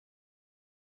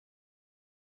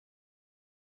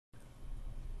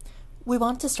We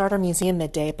want to start our Museum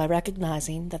Midday by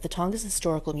recognizing that the Tongass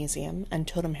Historical Museum and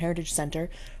Totem Heritage Center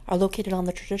are located on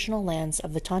the traditional lands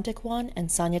of the Tontiquan and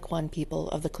Sanyaquan people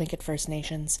of the Tlingit First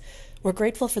Nations. We're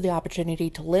grateful for the opportunity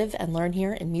to live and learn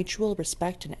here in mutual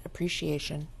respect and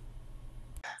appreciation.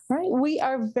 All right, we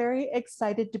are very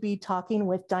excited to be talking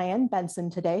with Diane Benson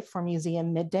today for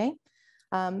Museum Midday.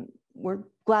 We're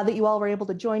glad that you all were able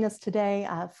to join us today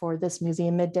for this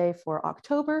Museum Midday for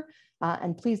October.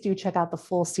 And please do check out the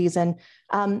full season.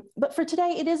 But for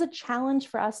today, it is a challenge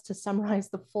for us to summarize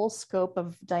the full scope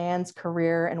of Diane's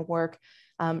career and work,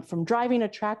 from driving a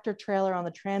tractor trailer on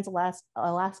the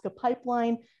Trans-Alaska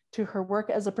Pipeline to her work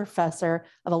as a professor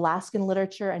of Alaskan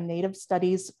literature and Native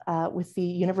studies with the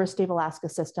University of Alaska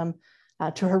System,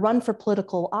 to her run for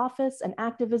political office and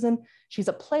activism. She's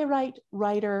a playwright,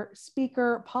 writer,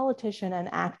 speaker, politician, and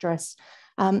actress.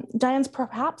 Diane's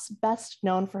perhaps best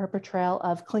known for her portrayal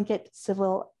of Tlingit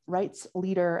civil rights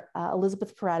leader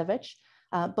Elizabeth Peratrovich,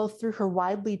 both through her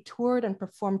widely toured and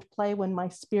performed play When My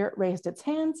Spirit Raised Its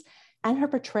Hands, and her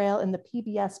portrayal in the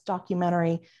PBS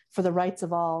documentary For the Rights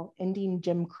of All, Ending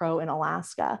Jim Crow in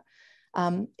Alaska.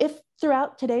 If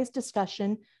throughout today's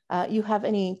discussion you have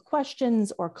any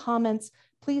questions or comments,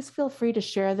 please feel free to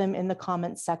share them in the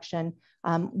comments section.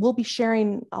 We'll be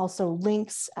sharing also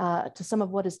links to some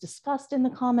of what is discussed in the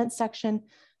comments section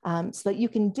so that you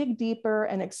can dig deeper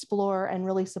and explore and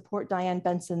really support Diane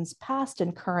Benson's past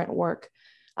and current work.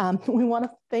 We want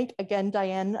to thank again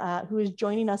Diane, who is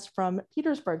joining us from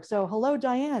Petersburg. So hello,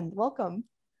 Diane, welcome.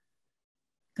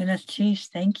 Goodness, Chief,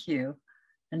 thank you.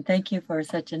 And thank you for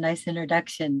such a nice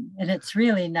introduction. And it's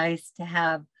really nice to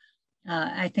have,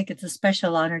 I think it's a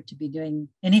special honor to be doing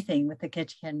anything with the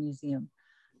Ketchikan Museum.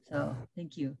 So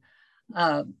thank you.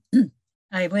 I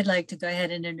would like to go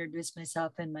ahead and introduce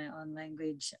myself in my own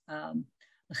language. Tlingit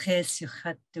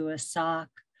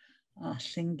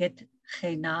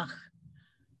Chenach,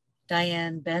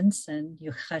 Diane Benson,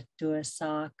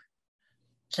 Yuchatuasak,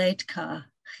 Tleitka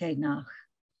Chenach,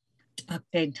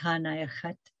 Akdentana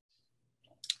Yachat,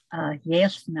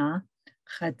 Yelna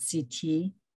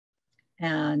Chatsiti.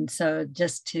 And so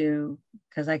just to,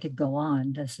 because I could go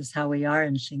on, this is how we are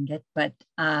in Tlingit, but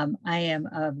I am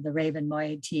of the Raven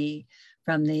moiety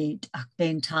from the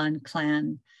Akbentan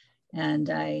clan. And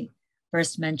I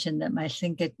first mentioned that my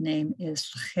Tlingit name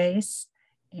is Lches,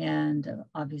 and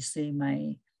obviously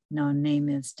my known name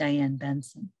is Diane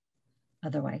Benson,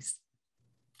 otherwise.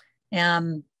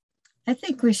 I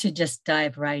think we should just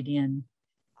dive right in.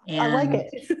 And, I like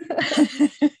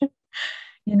it.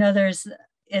 you know,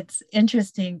 it's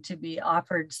interesting to be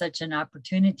offered such an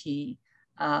opportunity,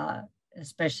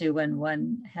 especially when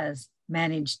one has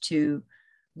managed to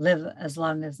live as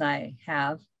long as I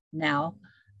have now,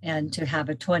 and to have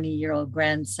a 20-year-old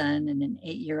grandson and an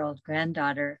 8-year-old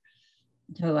granddaughter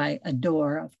who I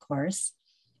adore, of course.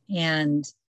 And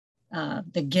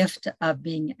the gift of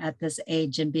being at this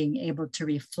age and being able to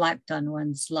reflect on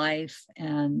one's life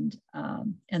and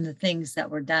the things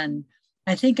that were done.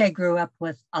 I think I grew up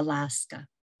with Alaska.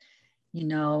 You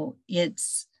know,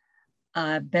 it's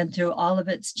been through all of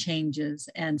its changes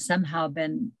and somehow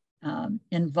been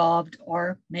involved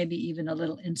or maybe even a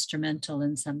little instrumental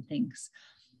in some things.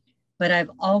 But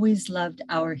I've always loved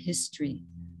our history,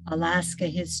 Alaska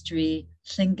history,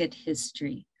 Tlingit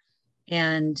history,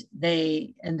 and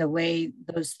the way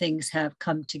those things have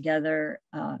come together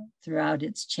throughout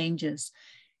its changes.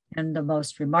 And the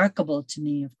most remarkable to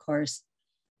me, of course,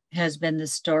 has been the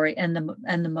story, and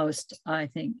the most, I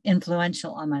think,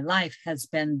 influential on my life has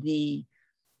been the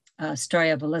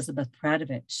story of Elizabeth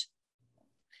Peratrovich.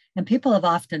 And people have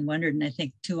often wondered, and I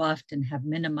think too often have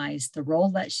minimized the role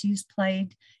that she's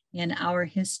played in our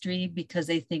history because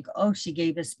they think, oh, she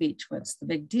gave a speech, what's the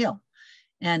big deal?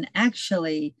 And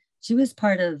actually, she was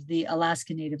part of the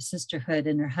Alaska Native Sisterhood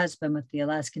and her husband with the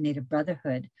Alaska Native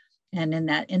Brotherhood. And in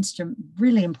that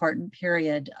really important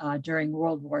period during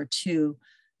World War II,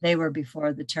 they were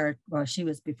before the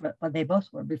they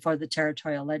both were before the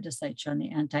territorial legislature on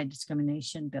the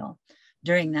anti-discrimination bill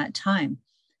during that time.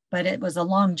 But it was a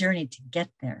long journey to get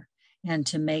there and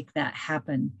to make that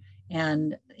happen.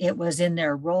 And it was in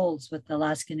their roles with the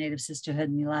Alaska Native Sisterhood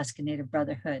and the Alaska Native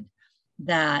Brotherhood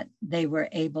that they were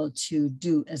able to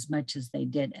do as much as they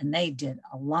did. And they did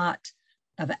a lot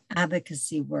of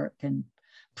advocacy work and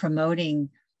promoting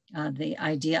the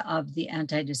idea of the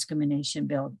anti-discrimination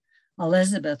bill.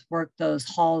 Elizabeth worked those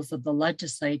halls of the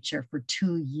legislature for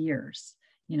 2 years,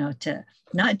 you know, to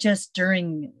not just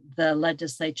during the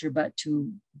legislature, but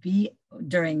to be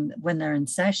during when they're in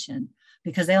session,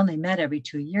 because they only met every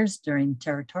 2 years during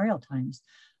territorial times.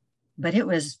 But it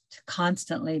was to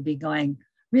constantly be going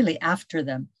really after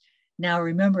them. Now,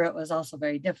 remember, it was also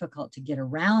very difficult to get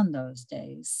around those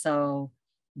days. So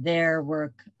their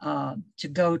work to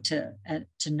go to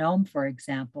Nome, for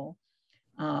example,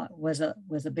 was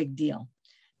a big deal.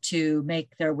 To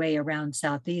make their way around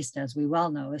Southeast, as we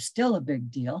well know, is still a big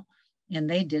deal, and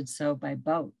they did so by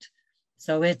boat.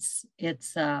 So it's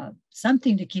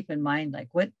something to keep in mind, like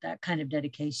what that kind of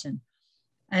dedication.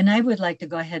 And I would like to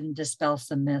go ahead and dispel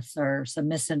some myths or some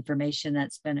misinformation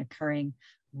that's been occurring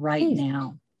right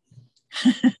now.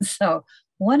 So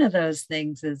one of those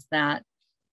things is that,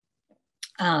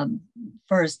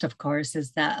 first, of course,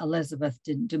 is that Elizabeth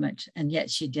didn't do much, and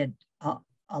yet she did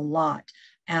a lot.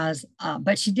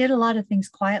 But she did a lot of things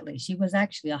quietly. She was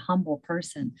actually a humble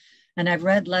person. And I've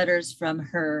read letters from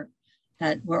her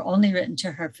that were only written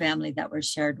to her family that were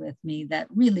shared with me that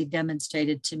really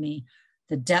demonstrated to me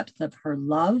the depth of her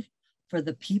love for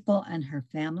the people and her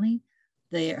family,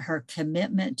 her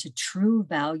commitment to true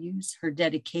values, her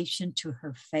dedication to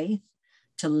her faith,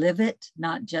 to live it,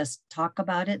 not just talk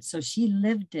about it. So she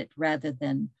lived it rather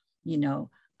than,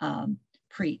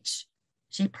 preach.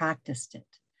 She practiced it.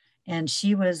 And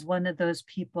she was one of those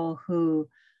people who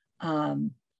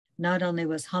not only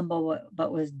was humble,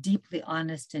 but was deeply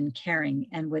honest and caring,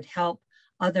 and would help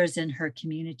others in her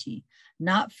community,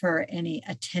 not for any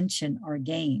attention or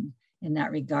gain in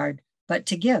that regard, but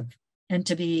to give and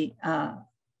to be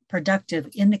productive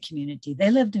in the community. They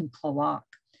lived in Klawock.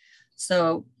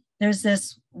 So there's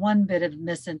this one bit of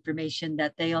misinformation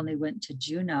that they only went to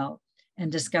Juneau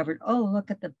and discovered, oh, look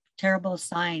at the terrible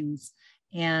signs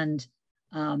and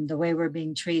the way we're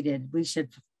being treated. We should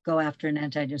go after an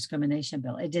anti-discrimination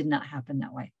bill. It did not happen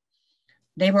that way.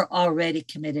 They were already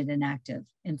committed and active.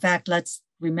 In fact, let's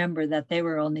remember that they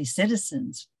were only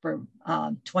citizens for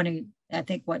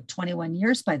 21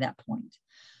 years by that point.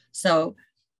 So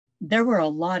there were a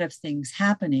lot of things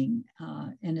happening,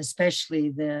 and especially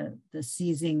the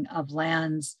seizing of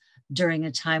lands during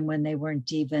a time when they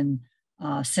weren't even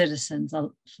citizens.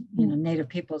 Native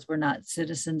peoples were not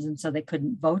citizens, and so they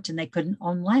couldn't vote and they couldn't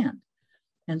own land.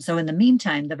 And so in the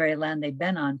meantime, the very land they'd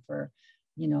been on for,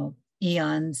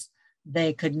 eons,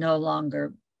 they could no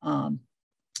longer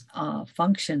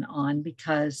function on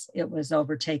because it was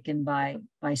overtaken by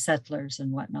settlers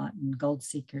and whatnot and gold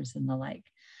seekers and the like.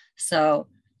 So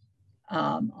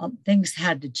things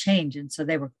had to change. And so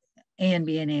they were,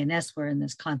 A&B and A&S were in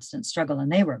this constant struggle,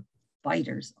 and they were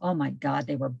fighters. Oh my God,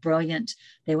 they were brilliant.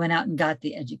 They went out and got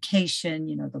the education,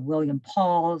 the William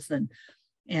Pauls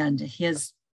and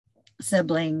his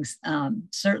siblings.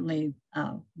 Certainly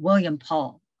William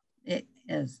Paul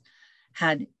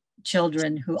had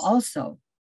children who also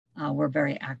were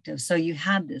very active. So you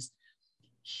had this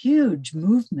huge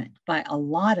movement by a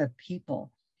lot of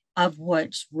people, of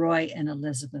which Roy and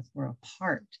Elizabeth were a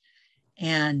part.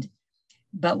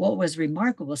 But what was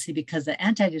remarkable, because the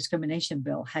anti-discrimination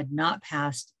bill had not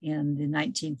passed in the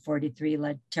 1943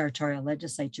 territorial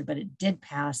legislature, but it did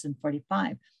pass in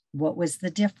 45. What was the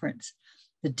difference?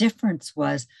 The difference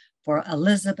was for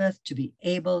Elizabeth to be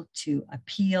able to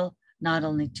appeal not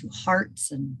only to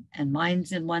hearts and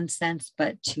minds in one sense,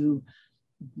 but to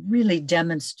really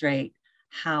demonstrate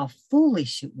how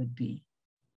foolish it would be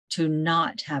to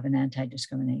not have an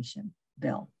anti-discrimination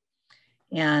bill.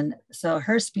 And so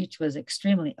her speech was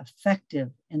extremely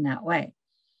effective in that way.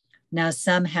 Now,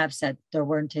 some have said there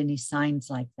weren't any signs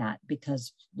like that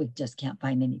because we just can't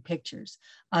find any pictures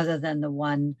other than the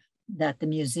one that the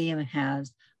museum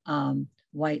has,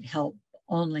 white help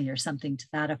only or something to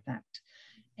that effect.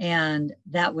 And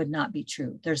that would not be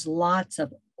true. There's lots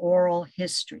of oral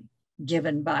history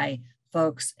given by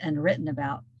folks and written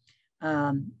about.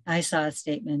 I saw a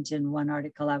statement in one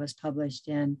article I was published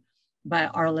in by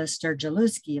Arla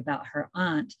Sturgeluski about her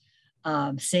aunt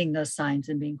seeing those signs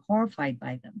and being horrified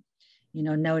by them.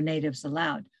 No natives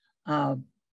allowed.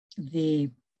 The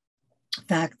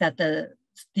fact that the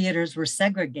theaters were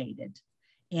segregated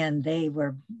and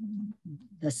the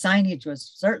signage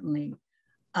was certainly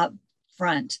up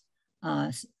front,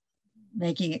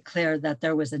 making it clear that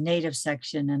there was a native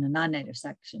section and a non-native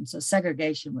section. So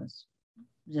segregation was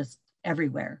just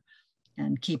everywhere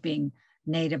and keeping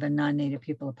native and non-native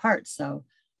people apart. So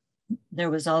there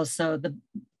was also the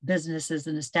businesses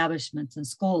and establishments and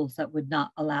schools that would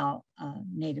not allow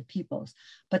native peoples,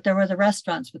 but there were the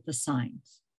restaurants with the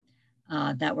signs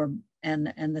that were,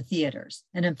 and the theaters.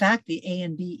 And in fact, the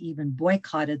A&B even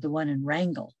boycotted the one in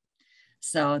Wrangell.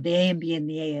 So the A&B and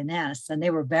the A&S, and they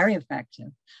were very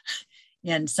effective.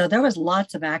 And so there was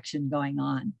lots of action going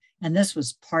on. And this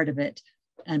was part of it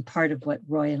and part of what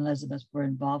Roy and Elizabeth were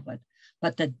involved with.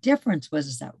 But the difference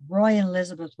was that Roy and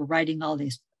Elizabeth were writing all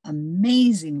these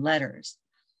amazing letters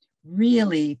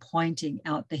really pointing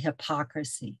out the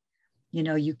hypocrisy. You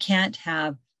know, you can't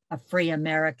have a free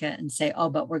America and say, oh,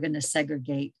 but we're going to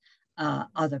segregate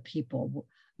other people.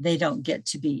 They don't get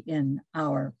to be in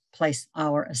our place,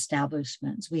 our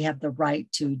establishments. We have the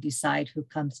right to decide who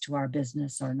comes to our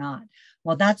business or not.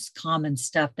 Well, that's common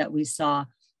stuff that we saw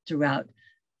throughout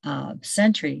a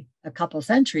couple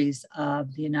centuries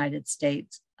of the United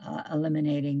States,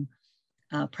 eliminating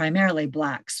primarily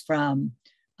Blacks from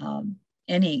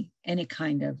any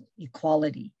kind of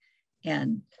equality.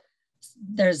 And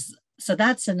so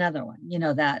that's another one, you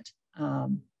know, that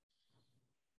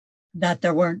that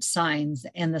there weren't signs.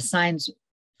 And the signs,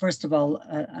 first of all,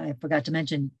 I forgot to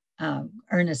mention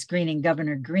Ernest Greening,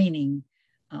 Governor Greening.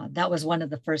 That was one of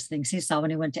the first things he saw when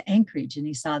he went to Anchorage, and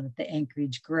he saw that the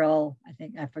Anchorage Grill,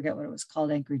 I forget what it was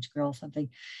called, Anchorage Grill something,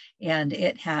 and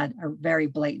it had a very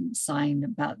blatant sign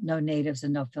about no natives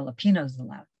and no Filipinos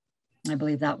allowed. I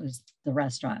believe that was the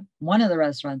restaurant. One of the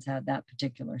restaurants had that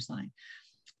particular sign,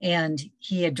 and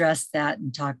he addressed that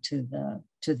and talked to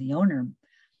the owner.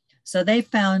 So they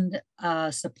found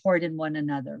support in one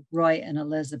another, Roy and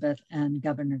Elizabeth and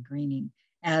Governor Greening,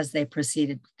 as they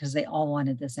proceeded, because they all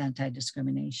wanted this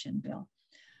anti-discrimination bill.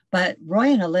 But Roy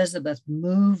and Elizabeth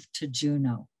moved to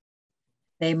Juneau.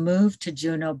 They moved to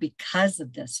Juneau because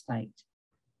of this fight.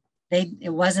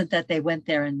 It wasn't that they went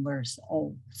there and were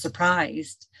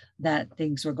surprised that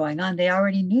things were going on. They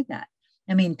already knew that.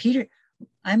 I mean,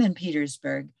 I'm in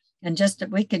Petersburg, and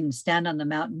we can stand on the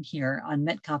mountain here on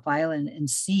Metcalf Island and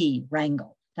see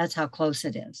Wrangell. That's how close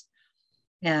it is.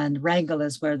 And Wrangell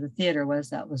is where the theater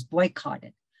was that was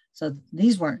boycotted. So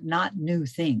these were not new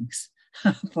things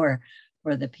for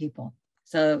the people.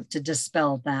 So to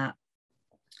dispel that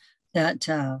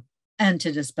and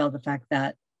to dispel the fact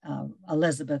that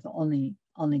Elizabeth only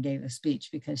gave a speech,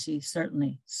 because she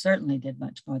certainly did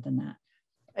much more than that.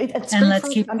 It's and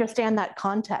let's understand that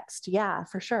context. Yeah,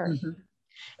 for sure. Mm-hmm.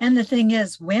 And the thing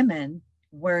is, women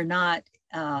were not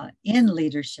in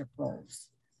leadership roles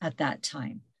at that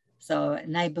time. So,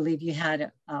 and I believe you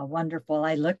had a wonderful,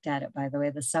 I looked at it, by the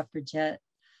way, the suffragette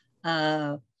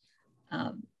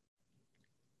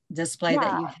display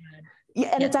that you had. Yeah,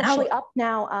 and it's actually up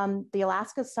now, the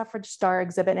Alaska Suffrage Star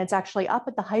exhibit, and it's actually up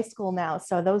at the high school now.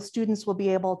 So those students will be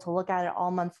able to look at it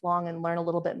all month long and learn a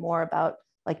little bit more about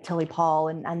like Tilly Paul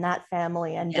and that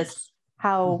family, and just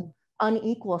how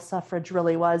unequal suffrage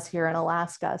really was here in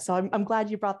Alaska. So I'm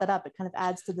glad you brought that up. It kind of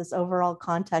adds to this overall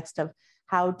context of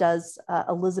how does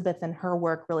Elizabeth and her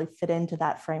work really fit into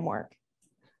that framework?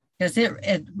 Because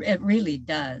it really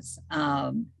does.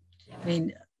 I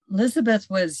mean, Elizabeth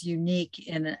was unique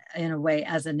in a way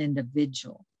as an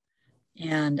individual.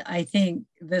 And I think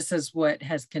this is what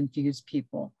has confused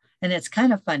people. And it's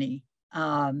kind of funny.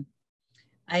 I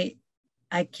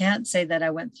can't say that I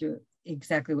went through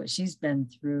exactly what she's been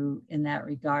through in that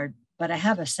regard, but I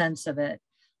have a sense of it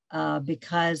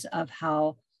because of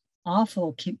how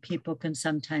awful people can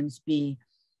sometimes be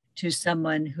to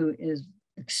someone who is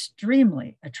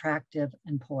extremely attractive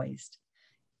and poised.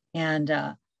 And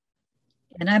I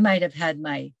might have had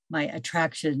my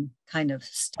attraction kind of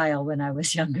style when I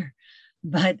was younger,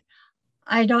 but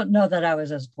I don't know that I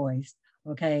was as poised.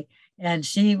 Okay. And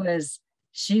she was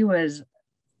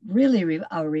really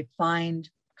a refined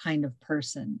kind of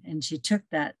person. And she took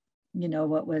that, you know,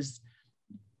 what was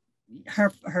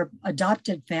her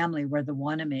adopted family were the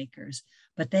Wanamakers,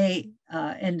 but they,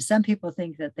 and some people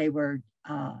think that they were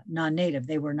non-native.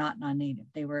 They were not non-native.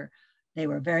 They were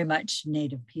very much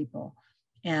Native people.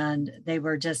 And they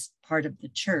were just part of the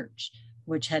church,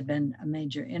 which had been a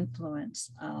major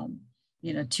influence,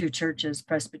 you know, two churches,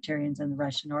 Presbyterians and the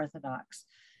Russian Orthodox.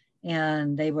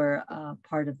 And they were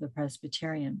part of the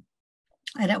Presbyterian.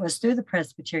 And it was through the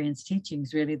Presbyterians'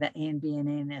 teachings, really, that A&B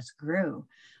and A&S grew.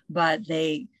 But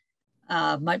they,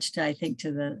 much to, I think,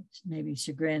 to the maybe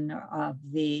chagrin of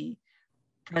the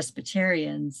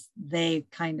Presbyterians, they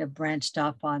kind of branched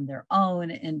off on their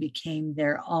own and became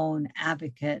their own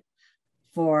advocate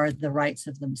for the rights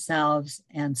of themselves.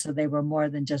 And so they were more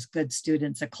than just good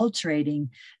students acculturating.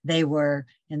 They were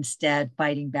instead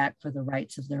fighting back for the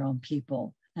rights of their own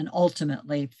people, and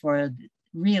ultimately for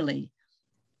really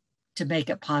to make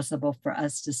it possible for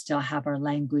us to still have our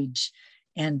language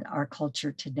and our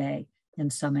culture today in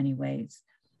so many ways.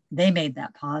 They made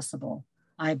that possible,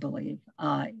 I believe,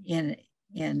 in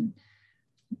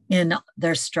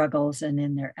their struggles and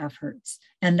in their efforts.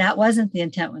 And that wasn't the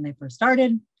intent when they first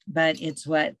started, but it's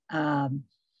what, and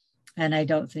I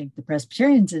don't think the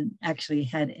Presbyterians actually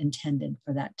had intended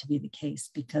for that to be the case,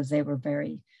 because they were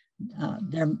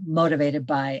they're motivated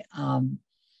by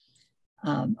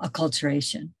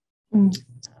acculturation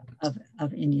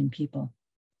of Indian people.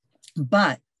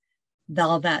 But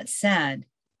all that said,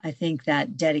 I think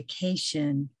that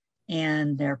dedication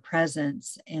and their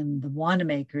presence and the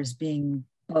Wanamakers being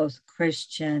both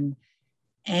Christian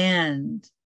and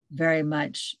very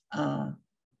much a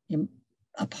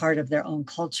part of their own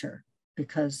culture,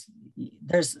 because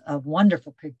there's a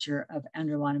wonderful picture of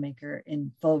Andrew Wanamaker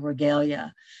in full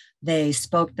regalia. They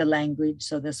spoke the language,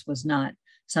 so this was not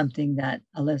something that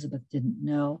Elizabeth didn't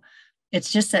know.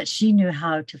 It's just that she knew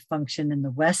how to function in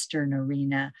the Western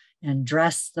arena and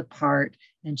dress the part,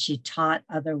 and she taught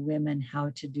other women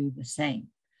how to do the same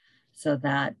so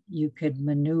that you could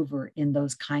maneuver in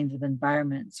those kinds of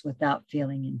environments without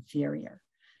feeling inferior.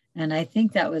 And I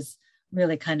think that was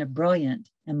really kind of brilliant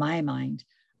in my mind,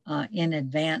 in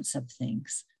advance of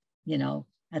things, you know,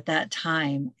 at that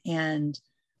time. And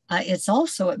it's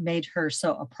also, it made her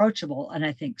so approachable and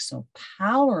I think so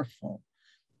powerful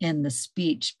in the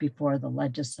speech before the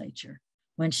legislature.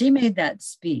 When she made that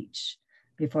speech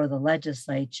before the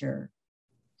legislature,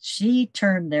 she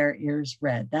turned their ears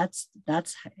red. That's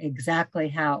exactly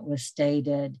how it was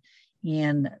stated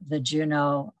in the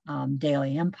Juneau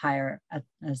Daily Empire,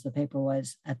 as the paper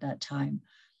was at that time.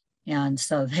 And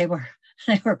so they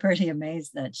were pretty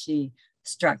amazed that she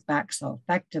struck back so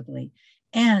effectively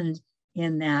and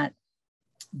in that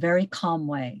very calm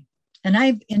way. And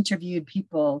I've interviewed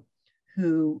people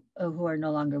who are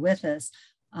no longer with us,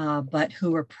 but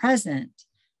who were present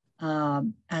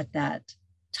at that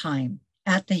time,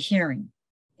 at the hearing.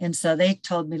 And so they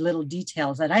told me little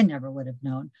details that I never would have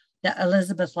known, that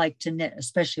Elizabeth liked to knit,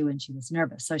 especially when she was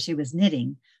nervous. So she was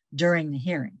knitting during the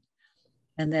hearing.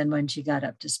 And then when she got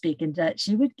up to speak, and that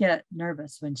she would get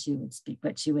nervous when she would speak,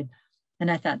 but she would, and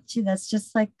I thought, gee, that's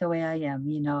just like the way I am,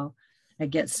 you know. I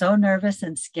get so nervous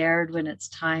and scared when it's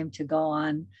time to go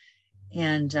on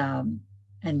and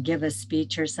give a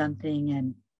speech or something.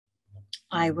 And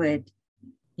I would,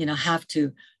 you know, have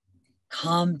to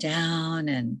calm down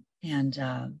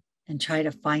and try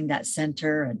to find that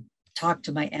center and talk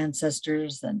to my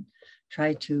ancestors and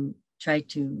try to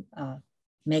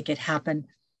make it happen.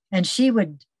 And she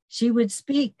would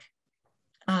speak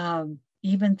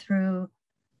even through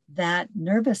that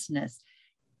nervousness.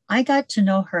 I got to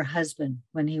know her husband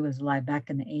when he was alive back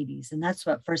in the 80s, and that's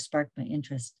what first sparked my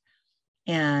interest.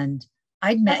 And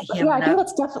I'd met him. Yeah, I think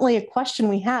that's definitely a question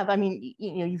we have. I mean,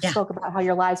 you know, you spoke about how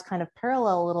your lives kind of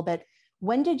parallel a little bit.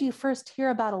 When did you first hear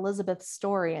about Elizabeth's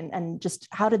story, and just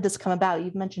how did this come about?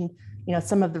 You've mentioned, you know,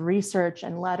 some of the research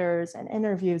and letters and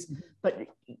interviews, but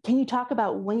can you talk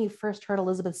about when you first heard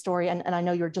Elizabeth's story? And I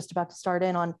know you're just about to start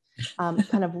in on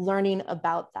kind of learning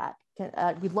about that.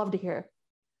 We'd love to hear.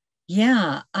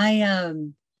 Yeah, I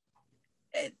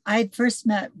first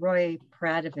met Roy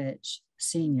Peratrovich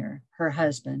Sr., her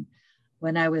husband,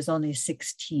 when I was only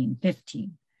 15.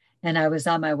 And I was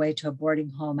on my way to a boarding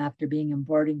home after being in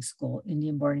boarding school,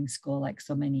 Indian boarding school, like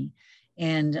so many,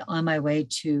 and on my way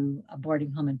to a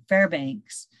boarding home in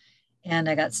Fairbanks. And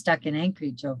I got stuck in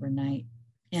Anchorage overnight,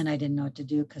 and I didn't know what to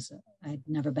do because I'd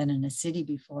never been in a city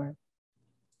before.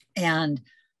 And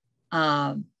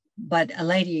but a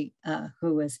lady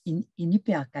who was in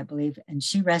Inupiaq, I believe, and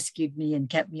she rescued me and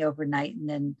kept me overnight, and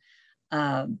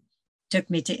then took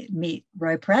me to meet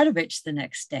Roy Peratrovich the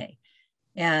next day.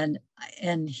 And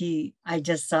I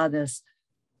just saw this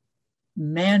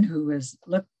man who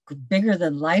looked bigger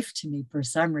than life to me for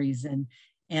some reason.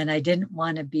 And I didn't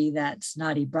want to be that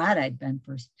snotty brat I'd been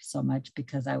for so much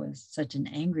because I was such an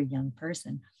angry young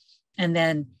person. And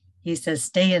then he says,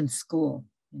 stay in school,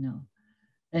 you know,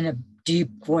 in a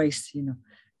deep voice, you know.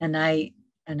 And I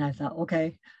thought,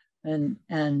 okay. And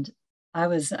I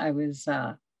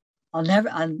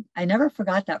never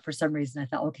forgot that for some reason. I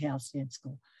thought, okay, I'll stay in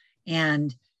school.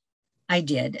 And I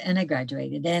did, and I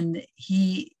graduated. And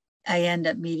I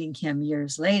ended up meeting him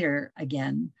years later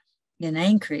again in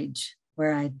Anchorage,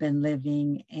 where I'd been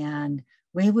living. And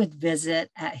we would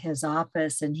visit at his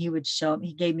office, and he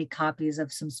gave me copies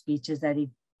of some speeches that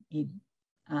he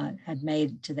had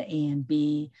made to the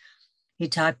A&B. He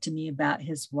talked to me about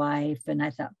his wife, and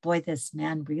I thought, boy, this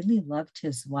man really loved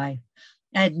his wife.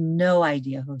 I had no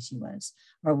idea who she was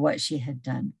or what she had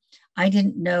done. I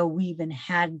didn't know we even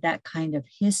had that kind of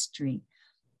history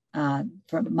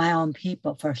for my own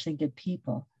people, for Tlingit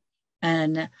people.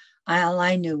 And all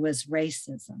I knew was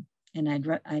racism. And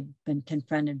I'd been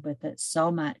confronted with it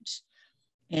so much.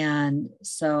 And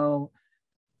so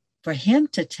for him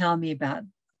to tell me about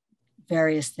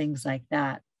various things like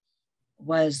that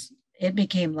it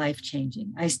became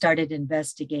life-changing. I started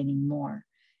investigating more.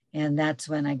 And that's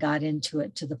when I got into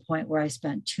it, to the point where I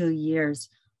spent 2 years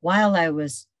while I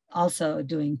was also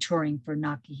doing touring for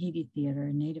Nakahiti Theater,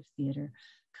 a Native theater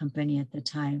company at the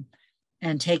time.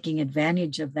 and taking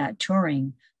advantage of that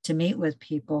touring to meet with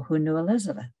people who knew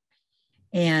Elizabeth.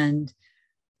 And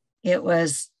it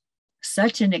was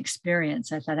such an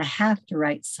experience. I thought, I have to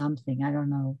write something. I don't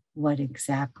know what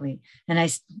exactly. And I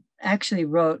actually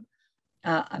wrote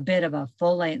a bit of a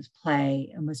full-length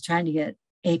play and was trying to get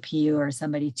APU or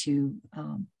somebody to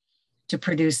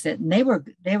produce it. And they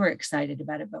were excited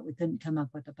about it, but we couldn't come up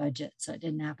with a budget, so it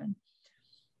didn't happen.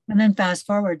 And then fast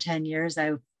forward 10 years,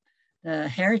 the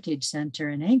Heritage Center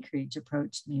in Anchorage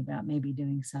approached me about maybe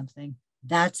doing something.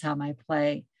 That's how my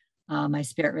play, My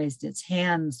Spirit Raised Its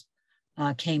Hands,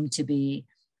 came to be,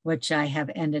 which I have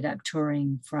ended up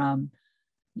touring from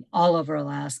all over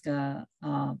Alaska,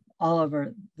 all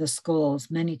over the schools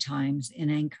many times in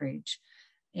Anchorage,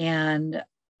 and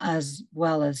as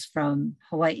well as from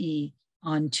Hawaii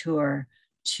on tour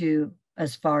to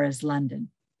as far as London.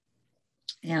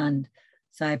 And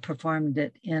so I performed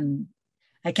it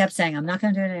I kept saying, I'm not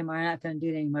going to do it anymore, I'm not going to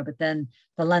do it anymore. But then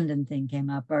the London thing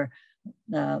came up, or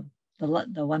the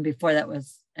one before that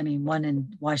was, one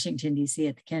in Washington, D.C.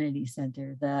 at the Kennedy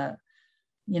Center, and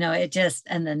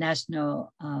the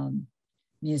National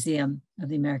Museum of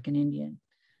the American Indian.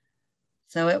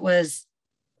 So it was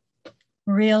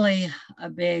really a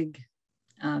big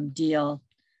deal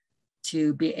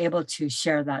to be able to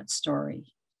share that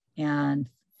story, and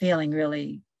feeling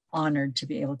really honored to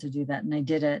be able to do that. And I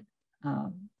did it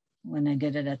when I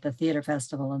did it at the theater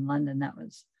festival in London. That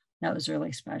was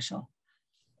really special.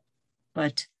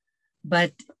 But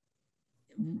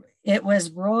it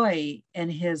was Roy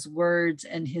and his words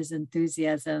and his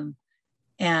enthusiasm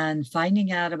and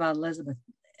finding out about Elizabeth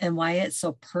and why it's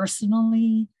so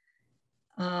personally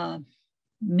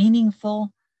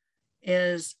meaningful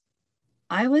is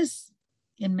I was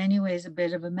in many ways a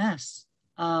bit of a mess.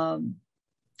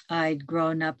 I'd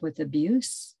grown up with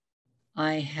abuse.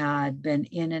 I had been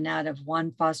in and out of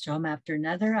one foster home after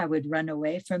another. I would run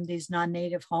away from these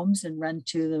non-native homes and run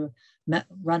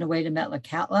away to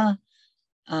Metlakatla.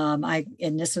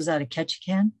 And this was out of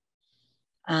Ketchikan.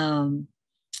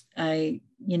 I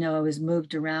was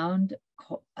moved around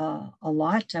a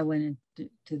lot. I went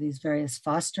into these various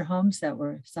foster homes that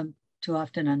were some too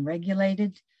often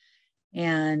unregulated.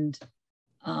 And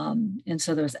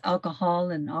so there was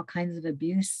alcohol and all kinds of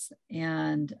abuse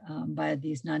and by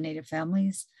these non-native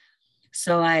families.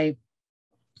 So I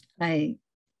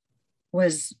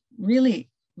was really,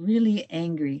 really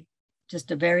angry, just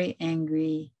a very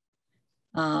angry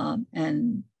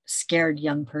and scared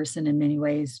young person in many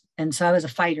ways. And so I was a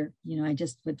fighter. I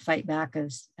just would fight back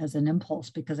as an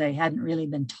impulse because I hadn't really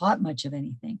been taught much of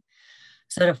anything.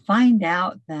 So to find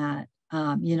out that,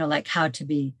 like how to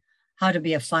be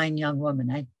a fine young woman,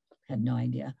 I had no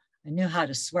idea. I knew how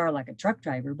to swear like a truck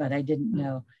driver, but I didn't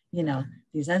know,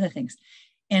 these other things.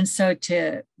 And so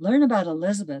to learn about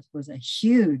Elizabeth was a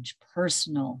huge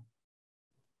personal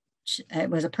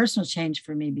change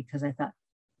for me, because I thought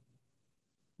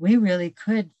we really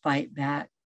could fight back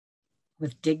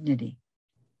with dignity.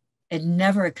 It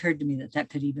never occurred to me that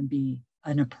could even be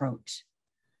an approach.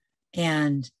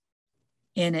 And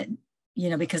in it,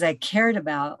 because I cared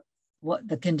about what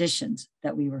the conditions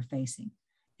that we were facing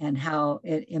and how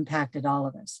it impacted all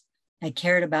of us. I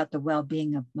cared about the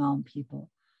well-being of Maun people.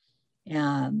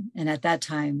 And at that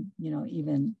time,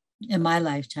 even in my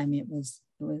lifetime, it was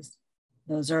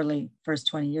those early first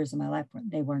 20 years of my life,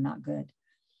 they were not good.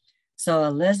 So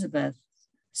Elizabeth's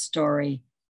story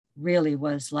really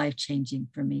was life-changing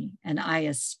for me. And I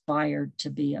aspired to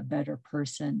be a better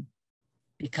person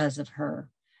because of her.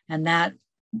 And that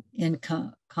in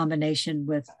combination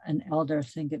with an elder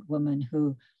Tlingit woman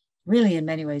who really in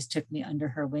many ways took me under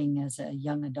her wing as a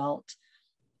young adult,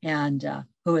 and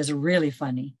who was really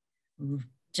funny,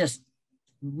 just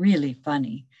really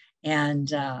funny, and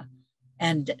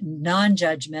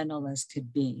non-judgmental as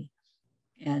could be.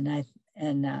 And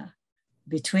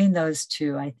between those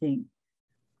two, I think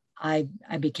I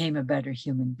became a better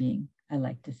human being, I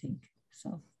like to think.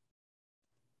 So.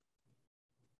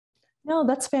 No,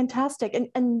 that's fantastic.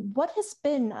 And what has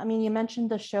been, you mentioned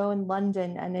the show in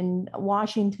London and in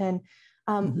Washington.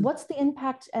 What's the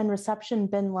impact and reception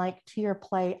been like to your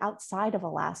play outside of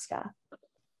Alaska?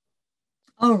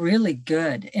 Oh, really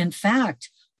good. In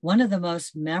fact, one of the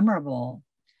most memorable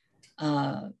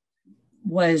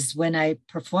was when I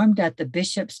performed at the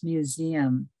Bishop's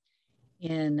Museum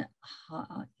in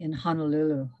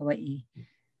Honolulu, Hawaii.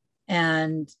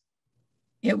 And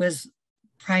it was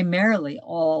primarily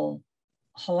all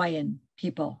Hawaiian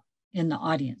people in the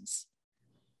audience.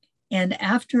 And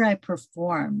after I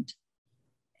performed,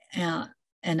 and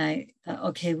I thought,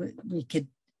 okay, we could,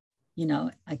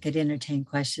 I could entertain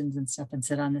questions and stuff and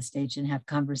sit on the stage and have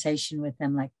conversation with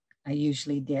them like I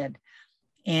usually did.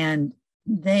 And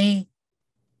they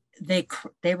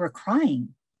were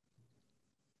crying.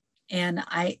 And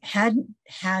I hadn't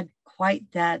had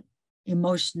quite that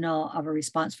emotional of a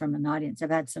response from an audience. I've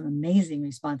had some amazing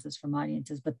responses from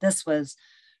audiences, but this was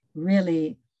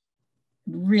really,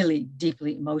 really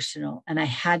deeply emotional. And I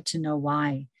had to know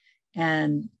why.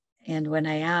 And when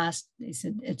I asked, they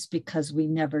said, it's because we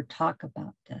never talk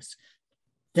about this.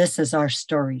 This is our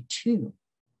story too.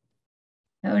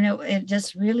 And it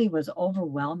just really was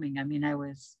overwhelming. I mean,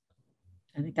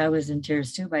 I think I was in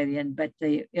tears too by the end, but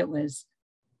it was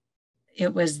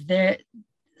there.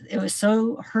 It was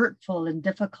so hurtful and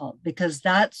difficult, because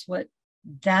that's what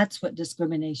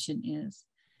discrimination is.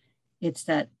 It's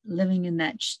that living in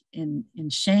that in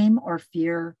shame or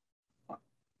fear, or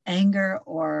anger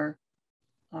or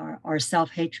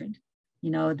self-hatred.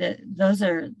 Those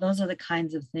are the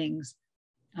kinds of things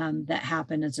that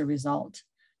happen as a result.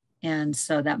 And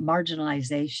so that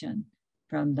marginalization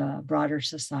from the broader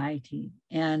society.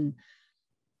 And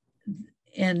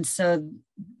so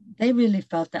they really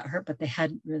felt that hurt, but they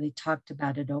hadn't really talked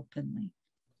about it openly.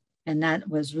 And that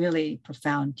was really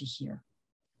profound to hear.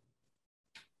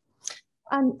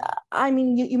 I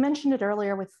mean, you mentioned it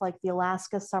earlier with like the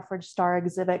Alaska Suffrage Star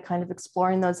exhibit, kind of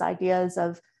exploring those ideas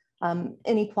of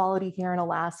inequality here in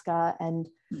Alaska, and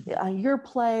your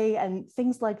play and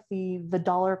things like the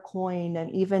dollar coin, and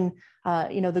even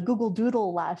the Google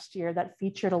Doodle last year that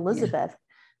featured Elizabeth.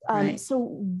 Yeah. Right. So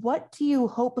what do you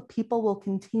hope people will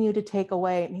continue to take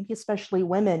away, maybe especially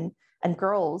women and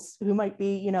girls who might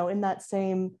be, in that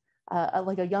same,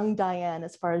 like a young Diane,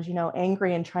 as far as,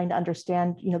 angry and trying to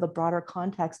understand, the broader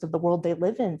context of the world they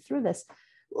live in through this?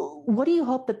 What do you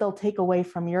hope that they'll take away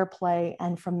from your play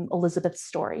and from Elizabeth's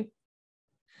story?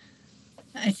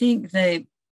 I think these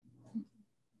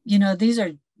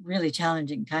are really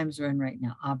challenging times we're in right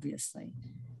now, obviously.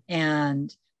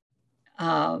 And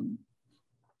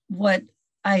what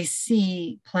I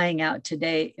see playing out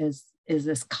today is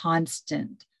this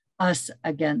constant us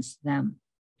against them.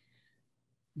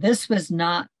 This was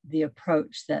not the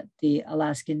approach that the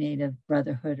Alaska Native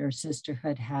Brotherhood or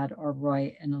Sisterhood had, or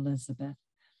Roy and Elizabeth.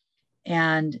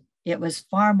 And it was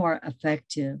far more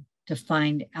effective to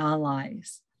find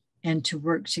allies and to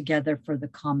work together for the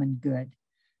common good.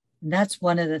 And that's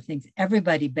one of the things.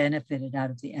 Everybody benefited out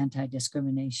of the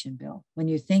anti-discrimination bill. When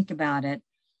you think about it,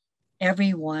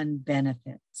 everyone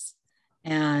benefits.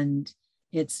 And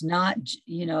it's not,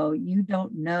 you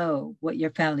don't know what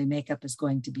your family makeup is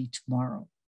going to be tomorrow.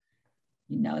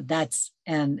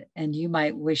 And you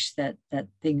might wish that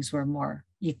things were more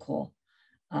equal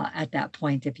at that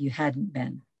point if you hadn't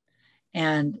been.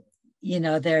 And,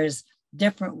 there's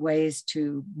different ways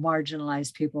to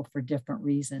marginalize people for different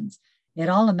reasons. It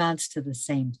all amounts to the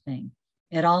same thing.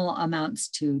 It all amounts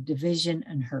to division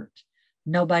and hurt.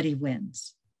 Nobody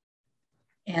wins.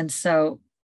 And so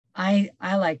I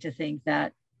like to think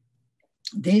that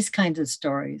these kinds of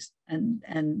stories and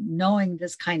knowing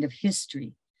this kind of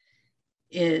history,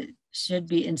 it should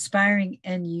be inspiring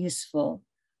and useful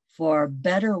for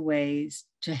better ways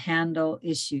to handle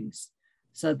issues,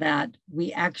 so that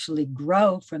we actually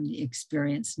grow from the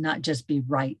experience, not just be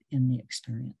right in the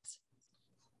experience.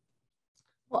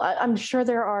 Well, I'm sure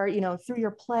there are, through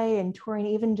your play and touring,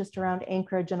 even just around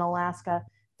Anchorage and Alaska,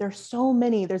 there's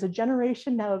a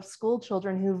generation now of school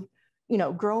children who've,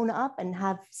 grown up and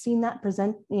have seen that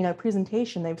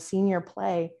presentation. They've seen your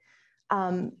play.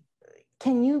 Can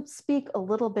you speak a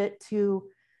little bit to,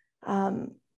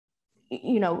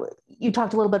 you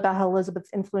talked a little bit about how Elizabeth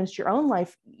influenced your own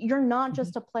life. You're not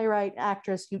just a playwright,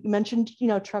 actress. You mentioned,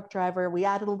 truck driver. We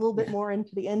added a little bit more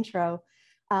into the intro.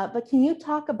 But can you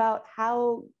talk about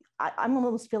how, I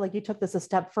almost feel like you took this a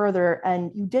step further and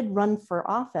you did run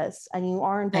for office, and you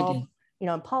are involved,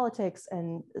 in politics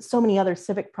and so many other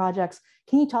civic projects.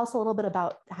 Can you tell us a little bit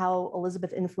about how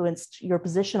Elizabeth influenced your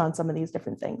position on some of these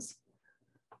different things?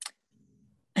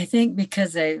 I think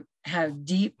because I have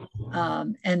deep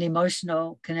and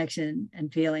emotional connection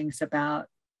and feelings about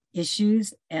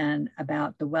issues and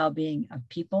about the well-being of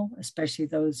people, especially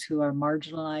those who are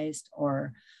marginalized,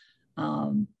 or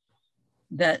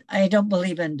that I don't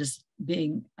believe in just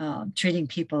being treating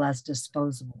people as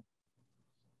disposable.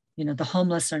 The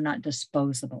homeless are not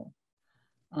disposable.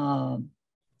 A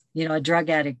drug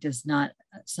addict is not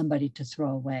somebody to throw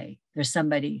away. There's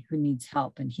somebody who needs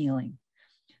help and healing.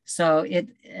 So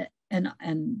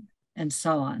and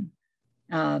so on.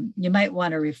 You might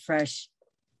want to refresh,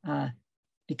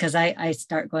 because I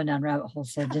start going down rabbit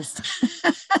holes. So just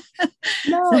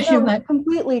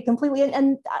completely.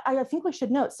 And I think we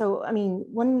should note. So, I mean,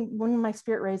 when my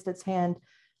spirit raised its hand,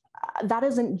 that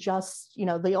isn't just,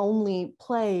 the only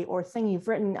play or thing you've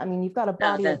written. I mean, you've got a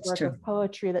body of work of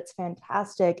poetry that's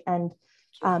fantastic. And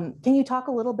can you talk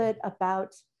a little bit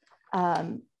about,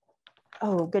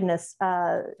 oh goodness.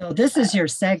 So this is your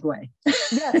segue.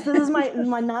 Yes, this is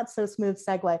my not so smooth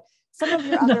segue. Some of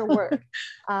your other work.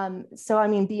 So I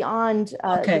mean, beyond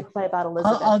the play about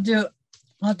Elizabeth.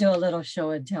 I'll do a little show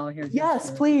and tell here.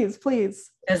 Yes, please.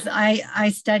 Because I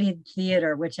studied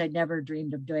theater, which I never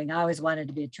dreamed of doing. I always wanted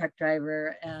to be a truck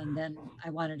driver, and then I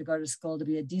wanted to go to school to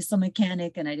be a diesel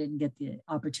mechanic, and I didn't get the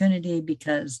opportunity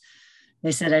because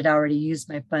they said I'd already used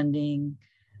my funding,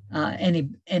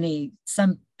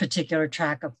 some particular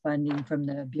track of funding from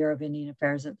the Bureau of Indian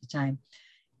Affairs at the time.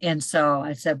 And so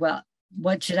I said, well,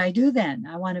 what should I do then?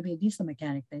 I want to be a diesel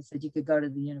mechanic. They said, you could go to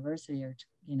the university or,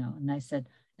 and I said,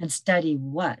 and study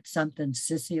what? Something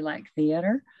sissy like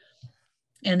theater?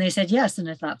 And they said, yes. And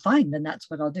I thought, fine, then that's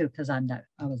what I'll do. Cause I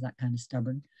was that kind of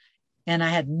stubborn. And I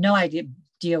had no idea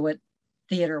what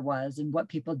theater was and what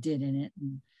people did in it.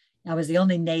 And I was the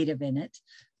only native in it,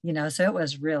 so it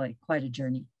was really quite a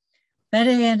journey. But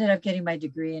I ended up getting my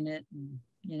degree in it. And,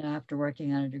 after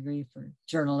working on a degree for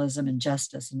journalism and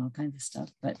justice and all kinds of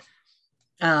stuff. But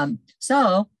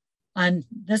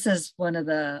this is one of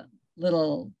the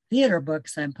little theater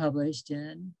books I'm published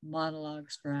in,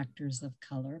 Monologues for Actors of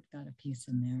Color. I've got a piece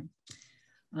in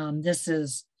there.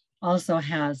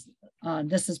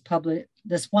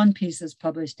 This one piece is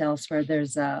published elsewhere.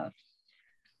 There's a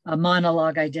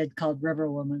monologue I did called River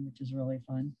Woman, which is really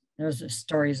fun. There's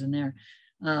stories in there.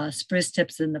 Spruce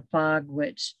Tips in the Fog,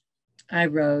 which I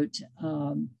wrote.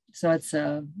 So it's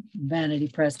a vanity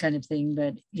press kind of thing,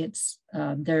 but it's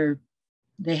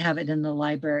they have it in the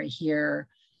library here.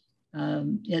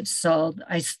 It's sold.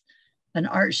 An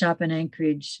art shop in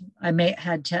Anchorage. I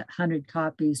had 100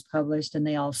 copies published, and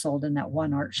they all sold in that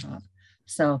one art shop.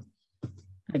 So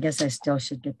I guess I still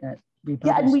should get that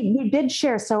republished. Yeah, and we did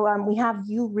share. So we have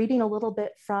you reading a little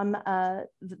bit from the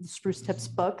Spruce Tips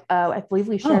book. I believe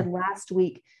we shared last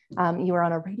week. You were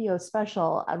on a radio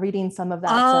special reading some of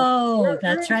that. Oh,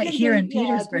 that's right. Here in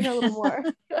Petersburg. A little more.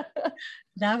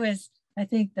 That was, I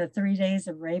think, the 3 Days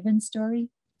of Raven story.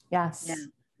 Yes. Yeah.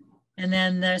 And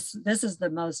then this is the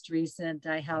most recent.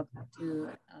 I helped to,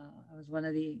 I was one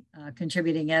of the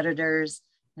contributing editors,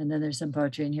 and then there's some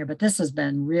poetry in here, but this has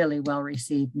been really well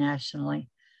received nationally.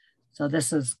 So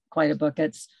this is quite a book.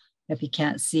 It's, if you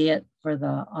can't see it for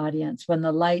the audience, when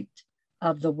the light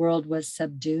of the world was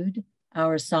subdued,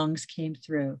 our songs came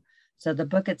through. So the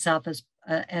book itself is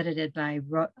edited by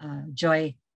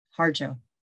Joy Harjo,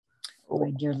 who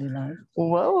I dearly love.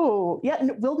 Whoa. Yeah,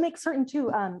 and we'll make certain too,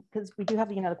 because we do have,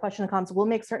 the question and comments, we'll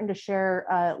make certain to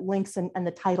share links and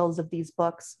the titles of these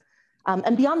books.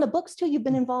 And beyond the books too, you've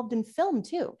been involved in film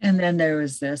too. And then there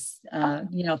was this,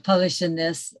 publishing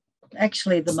this,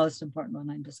 actually the most important one,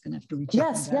 I'm just gonna have to reach out.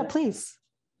 Yes, yeah, please.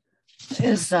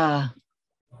 Is,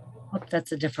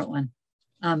 that's a different one.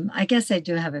 I guess I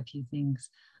do have a few things.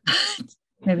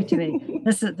 Maybe too many.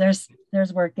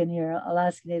 There's work in here.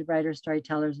 Alaska Native writers,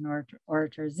 storytellers, and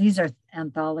orators. These are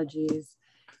anthologies.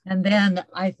 And then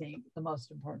I think the most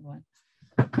important one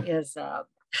is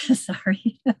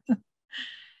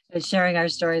is sharing our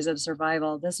stories of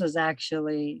survival. This was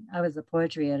actually, I was the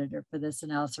poetry editor for this,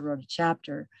 and I also wrote a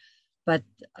chapter. But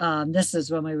this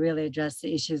is when we really addressed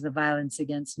the issues of violence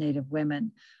against Native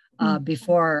women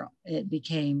before it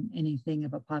became anything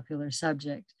of a popular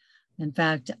subject. In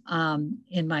fact,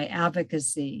 in my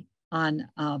advocacy on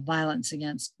violence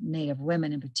against Native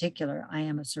women in particular, I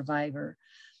am a survivor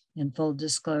in full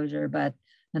disclosure,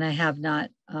 and I have not,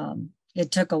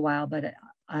 it took a while, but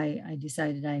I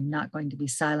decided I'm not going to be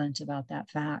silent about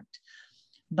that fact.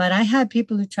 But I had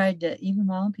people who tried to, even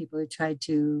my own people who tried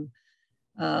to,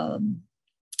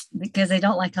 because they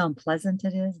don't like how unpleasant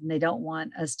it is, and they don't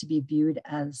want us to be viewed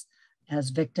as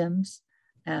victims,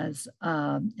 and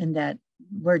that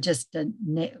we're just a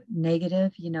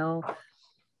negative,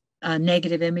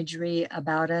 negative imagery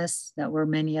about us, that we're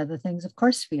many other things. Of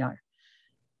course we are,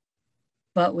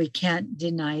 but we can't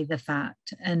deny the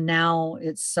fact. And now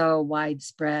it's so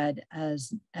widespread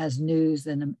as news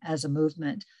and as a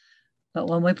movement. But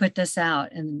when we put this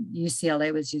out, and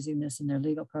UCLA was using this in their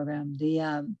legal program,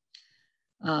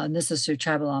 this is through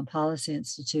Tribal Law and Policy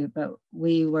Institute, but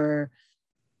we were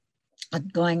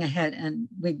going ahead and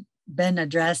we've been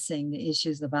addressing the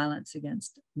issues of violence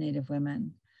against Native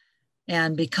women.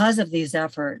 And because of these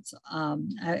efforts,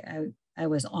 I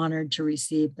was honored to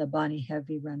receive the Bonnie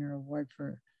Heavy Runner Award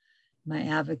for my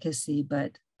advocacy,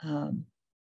 but,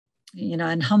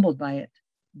 and humbled by it.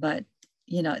 But,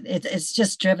 it's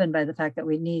just driven by the fact that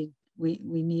we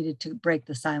needed to break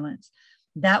the silence.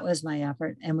 that was my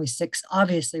effort. And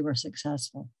obviously we're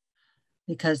successful,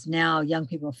 because now young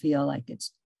people feel like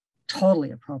it's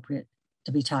totally appropriate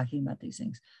to be talking about these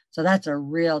things. So that's a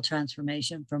real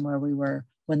transformation from where we were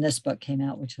when this book came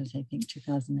out, which was, I think,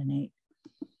 2008.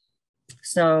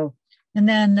 So, and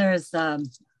then there's,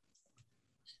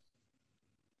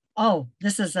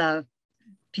 this is a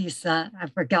piece, I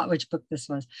forgot which book this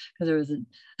was, because there was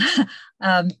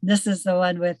this is the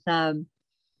one with,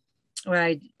 where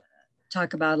I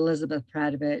talk about Elizabeth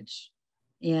Peratrovich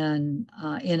in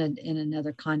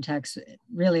another context,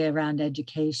 really around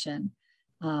education.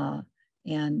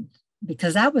 And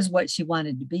because that was what she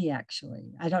wanted to be,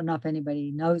 actually. I don't know if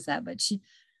anybody knows that, but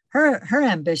her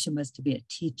ambition was to be a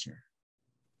teacher.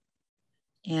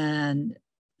 And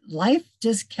life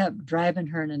just kept driving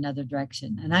her in another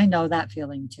direction. And I know that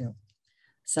feeling too.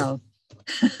 So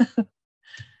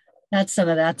that's some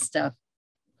of that stuff.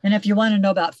 And if you want to know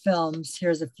about films,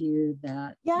 here's a few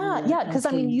that. Yeah, because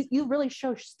I mean, you really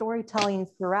show storytelling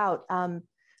throughout.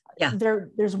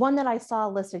 There's one that I saw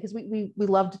listed, because we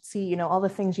love to see, you know, all the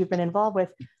things you've been involved with.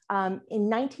 In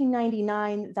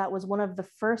 1999, that was one of the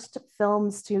first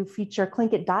films to feature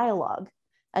Tlingit dialogue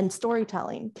and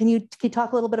storytelling. Can you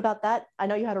talk a little bit about that? I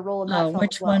know you had a role in that film.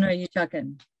 Which one are you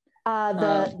talking?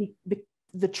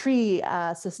 The tree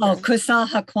system. Oh, Kusal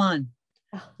Hakwan.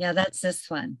 Yeah, that's this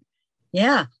one.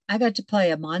 Yeah, I got to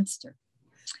play a monster.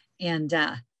 And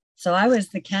so I was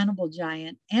the cannibal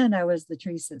giant and I was the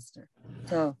tree sister.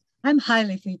 So I'm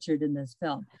highly featured in this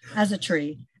film as a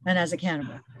tree and as a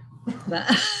cannibal.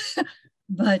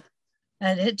 But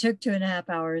and it took 2.5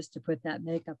 hours to put that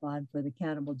makeup on for the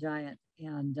cannibal giant.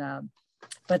 And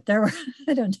but there were,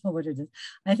 I don't know what it is.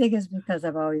 I think it's because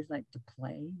I've always liked to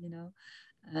play, you know.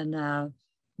 And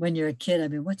when you're a kid, I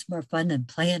mean, what's more fun than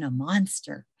playing a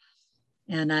monster?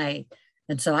 And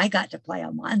so I got to play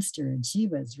a monster, and she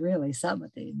was really something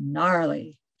with the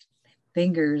gnarly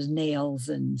fingers, nails,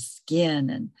 and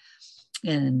skin,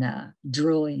 and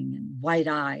drooling and white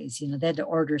eyes. You know, they had to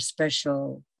order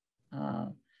special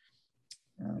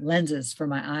lenses for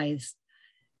my eyes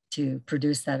to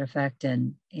produce that effect.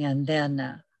 And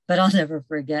then, but I'll never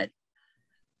forget,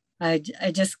 I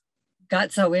just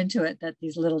got so into it that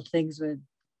these little things would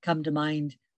come to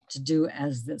mind to do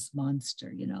as this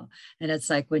monster, you know. And it's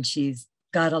like when she's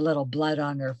got a little blood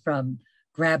on her from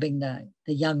grabbing the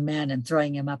young man and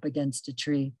throwing him up against a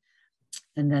tree,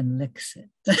 and then licks it.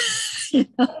 You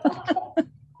know?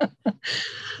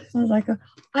 I was like,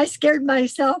 I scared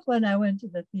myself when I went to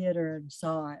the theater and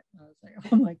saw it. I was like,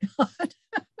 oh my God.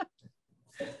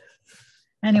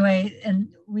 Anyway, and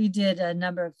we did a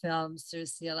number of films through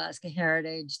the Alaska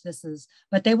Heritage.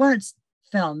 But they weren't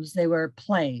films, they were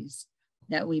plays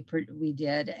that we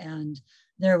did. And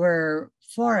there were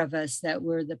 4 of us that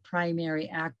were the primary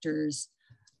actors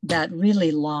that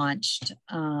really launched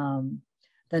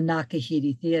the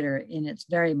Nakahiti Theater in its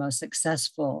very most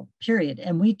successful period.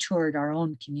 And we toured our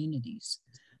own communities.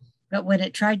 But when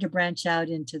it tried to branch out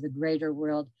into the greater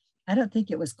world, I don't think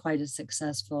it was quite as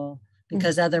successful,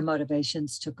 because other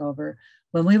motivations took over.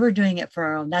 When we were doing it for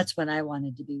our own, that's when I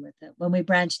wanted to be with it. When we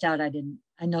branched out, I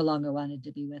no longer wanted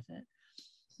to be with it.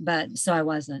 But so I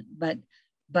wasn't. But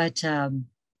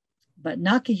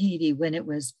Nakahiti, when it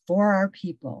was for our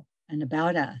people and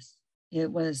about us,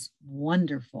 it was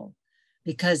wonderful,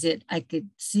 because I could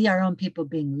see our own people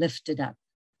being lifted up,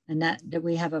 and that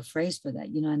we have a phrase for that,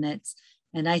 you know,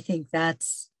 and I think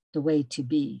that's the way to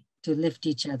be, to lift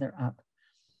each other up.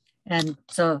 And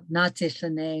so Natsi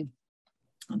Shane,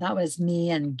 that was me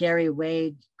and Gary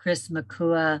Wade, Chris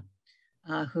Makua,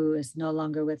 who is no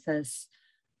longer with us,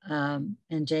 and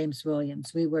James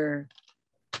Williams. We were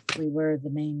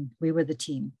the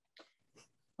team.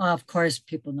 Of course,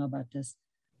 people know about this.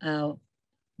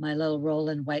 My little role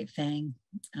in White Fang.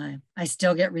 I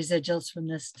still get residuals from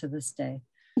this to this day.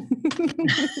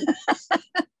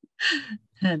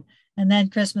 and then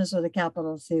Christmas with a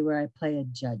capital C, where I play a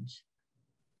judge.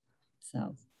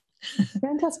 So.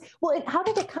 Fantastic. Well, how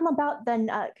did it come about then?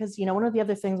 Because, you know, one of the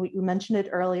other things we mentioned it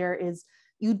earlier is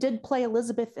you did play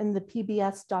Elizabeth in the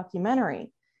PBS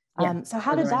documentary. Yeah, so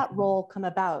how did that role come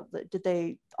about? Did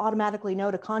they automatically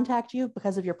know to contact you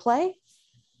because of your play?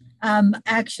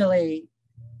 Actually,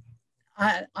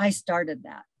 I started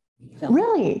that film.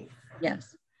 Really?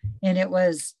 Yes. And it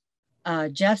was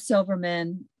Jeff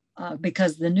Silverman,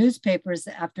 because the newspapers,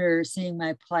 after seeing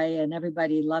my play and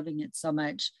everybody loving it so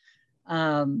much,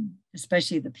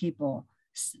 especially the people,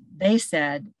 they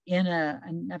said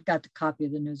and I've got the copy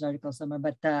of the news article somewhere,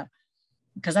 but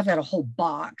because I've got a whole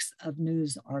box of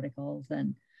news articles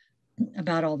and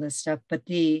about all this stuff, but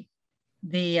they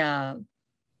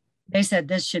said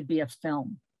this should be a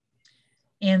film.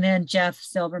 And then Jeff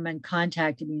Silverman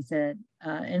contacted me and said,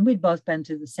 and we'd both been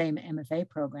through the same MFA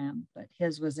program, but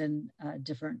his was in a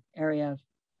different area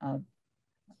of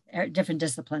different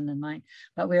discipline than mine,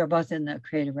 but we were both in the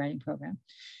creative writing program.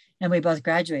 And we both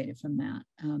graduated from that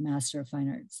Master of Fine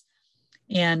Arts.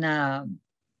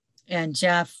 And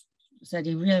Jeff said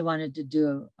he really wanted to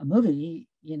do a movie,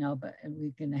 you know, but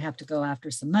we're going to have to go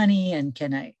after some money. And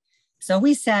so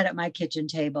we sat at my kitchen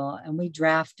table and we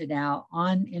drafted out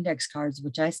on index cards,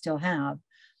 which I still have,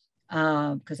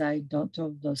 because I don't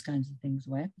throw those kinds of things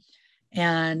away,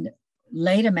 and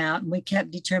laid them out. And we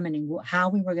kept determining how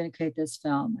we were going to create this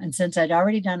film. And since I'd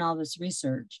already done all this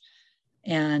research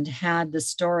and had the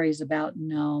stories about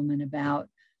Nome and about,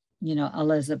 you know,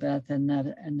 Elizabeth and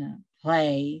the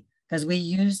play, because we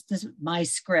used my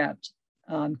script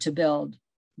to build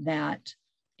that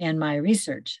and my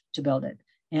research to build it.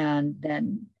 And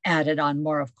then added on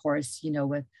more, of course, you know,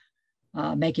 with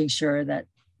making sure that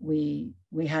we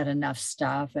had enough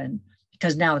stuff, and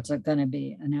because now it's going to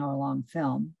be an hour-long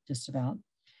film, just about.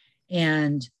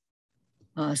 And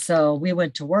so we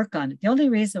went to work on it. The only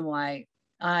reason why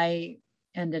I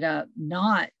ended up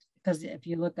not, because if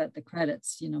you look at the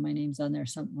credits, you know, my name's on there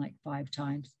something like 5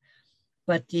 times,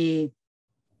 but the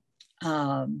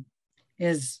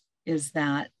is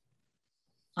that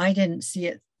I didn't see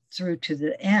it through to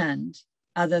the end,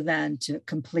 other than to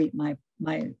complete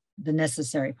the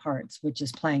necessary parts, which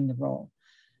is playing the role.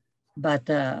 But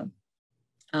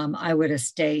I would have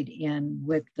stayed in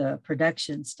with the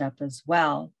production stuff as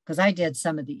well, because I did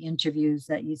some of the interviews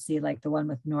that you see, like the one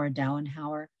with Nora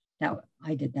Dowenhauer. That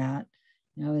I did that.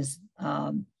 You know, I was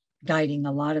guiding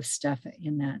a lot of stuff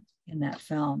in that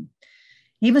film.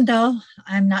 Even though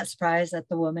I'm not surprised that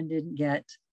the woman didn't get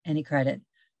any credit,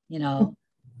 you know,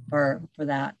 for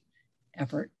that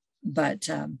effort, but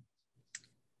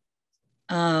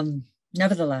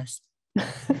nevertheless.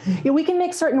 Yeah, we can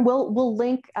make certain, we'll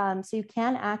link, so you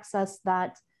can access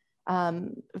that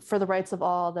for the rights of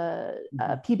all, the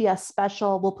PBS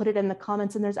special. We'll put it in the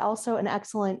comments, and there's also an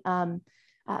excellent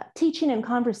teaching and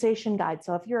conversation guide.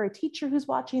 So if you're a teacher who's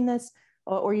watching this,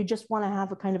 or you just want to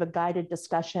have a kind of a guided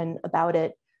discussion about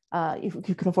it, you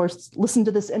can of course listen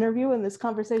to this interview and this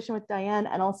conversation with Diane,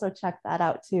 and also check that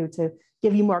out too, to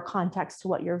give you more context to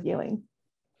what you're viewing.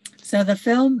 So the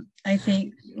film, I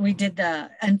think we did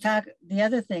in fact, the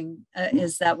other thing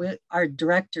is that our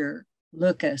director,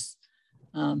 Lucas,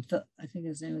 I think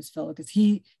his name is Phil Lucas,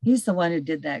 he's the one who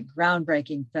did that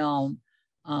groundbreaking film.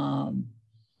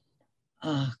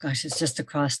 Oh gosh, it's just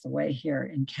across the way here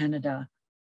in Canada,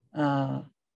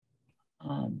 on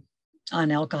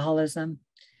alcoholism.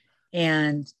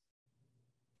 And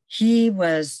it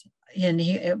was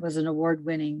an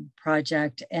award-winning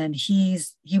project, and he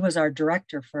was our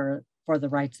director for the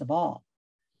rights of all.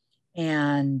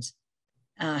 And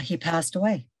he passed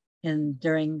away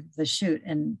during the shoot,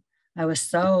 and I was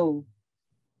so,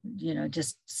 you know,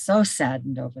 just so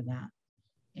saddened over that.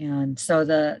 And so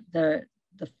the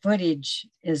footage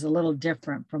is a little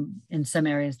different in some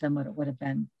areas than what it would have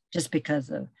been, just because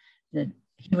of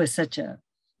he was such an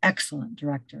excellent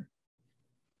director.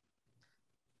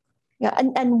 Yeah,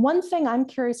 and one thing I'm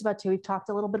curious about too, we've talked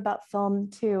a little bit about film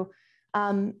too.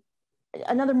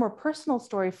 Another more personal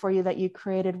story for you that you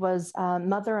created was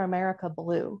Mother America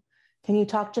Blue. Can you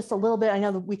talk just a little bit? I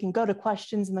know that we can go to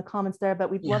questions in the comments there, but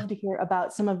we'd love to hear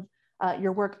about some of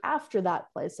your work after that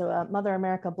play. So Mother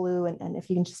America Blue, and if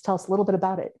you can just tell us a little bit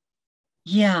about it.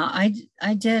 Yeah,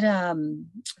 I did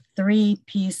 3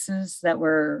 pieces that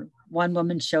were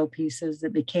one-woman show pieces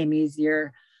that became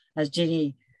easier, as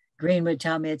Jeannie Green would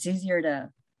tell me, it's easier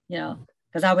to, you know,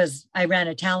 because I ran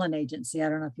a talent agency. I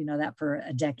don't know if you know that, for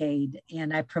a decade,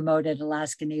 and I promoted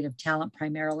Alaska Native talent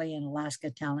primarily, and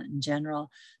Alaska talent in general.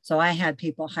 So I had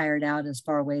people hired out as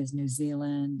far away as New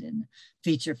Zealand and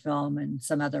feature film and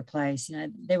some other place. You know,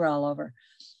 they were all over.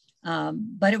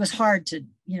 But it was hard to,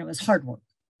 you know, it was hard work,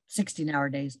 16-hour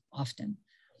days often.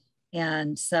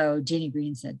 And so Jeannie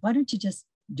Green said, why don't you just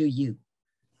do you?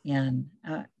 And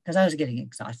because I was getting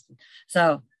exhausted.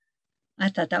 So I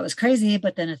thought that was crazy,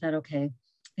 but then I thought, okay.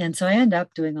 And so I ended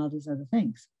up doing all these other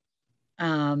things.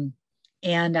 And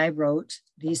I wrote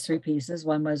these 3 pieces.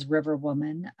 One was River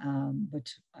Woman,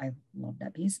 which I love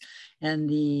that piece, and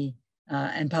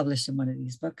published in one of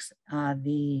these books. And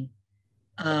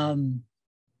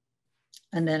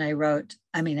then I wrote,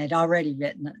 I'd already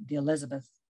written the Elizabeth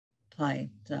play,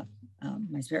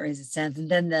 My Spirit Raises Sands. And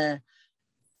then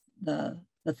the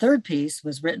 3rd piece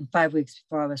was written 5 weeks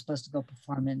before I was supposed to go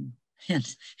perform in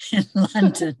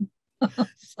London.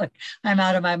 It's like, I'm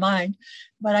out of my mind,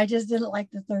 but I just didn't like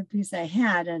the 3rd piece I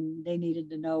had, and they needed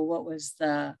to know what was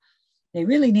the they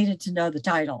really needed to know the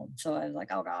title. So I was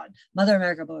like, oh God, Mother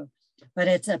America Blue. But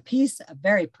it's a piece, a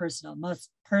very personal, most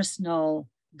personal,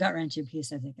 gut-wrenching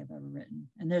piece I think I've ever written.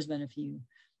 And there's been a few.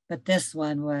 But this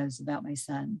one was about my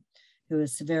son, who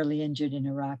was severely injured in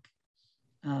Iraq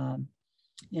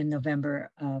in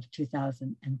November of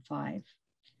 2005.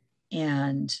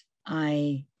 And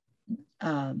I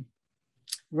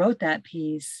wrote that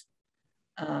piece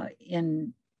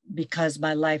because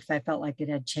my life, I felt like it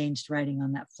had changed writing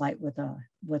on that flight with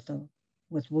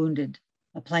wounded,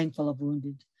 a plane full of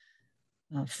wounded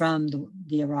from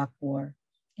the Iraq War.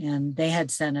 And they had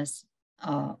sent us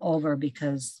over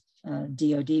because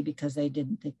DOD, because they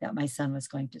didn't think that my son was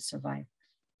going to survive.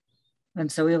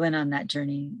 And so we went on that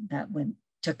journey that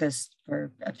took us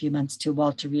for a few months to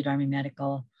Walter Reed Army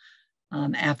Medical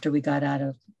after we got out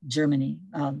of Germany,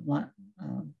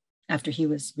 after he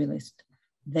was released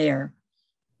there.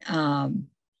 And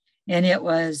it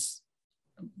was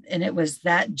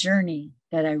that journey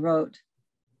that I wrote,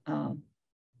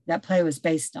 that play was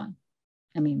based on.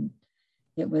 I mean,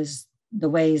 it was the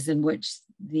ways in which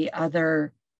the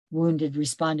other wounded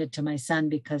responded to my son,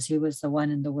 because he was the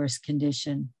one in the worst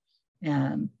condition,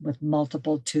 with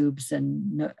multiple tubes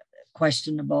and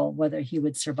questionable whether he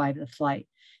would survive the flight.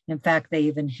 In fact, they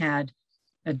even had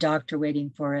a doctor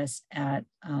waiting for us at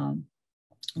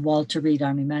Walter Reed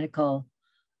Army Medical,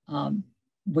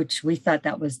 which we thought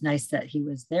that was nice that he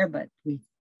was there, but we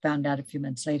found out a few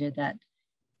months later that,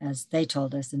 as they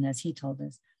told us and as he told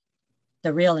us,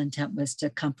 the real intent was to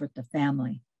comfort the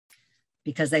family,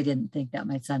 because they didn't think that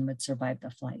my son would survive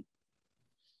the flight.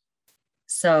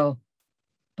 So,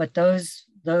 but those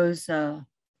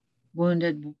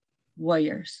wounded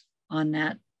warriors on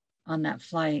that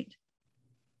flight,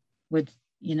 with,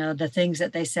 you know, the things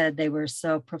that they said, they were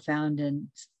so profound and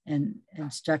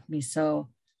struck me so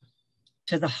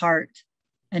to the heart,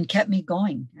 and kept me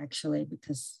going, actually,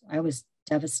 because I was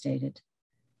devastated.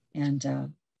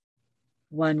 And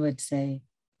one would say,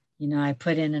 you know, I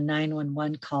put in a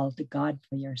 911 call to God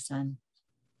for your son,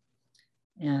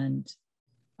 and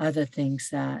other things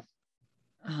that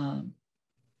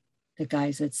the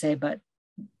guys would say. But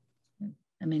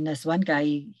I mean, this one guy,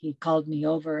 he called me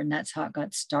over, and that's how it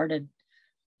got started.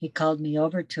 He called me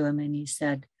over to him, and he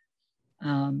said,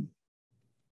 and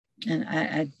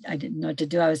I didn't know what to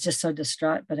do. I was just so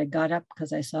distraught, but I got up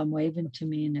because I saw him waving to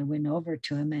me, and I went over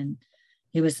to him, and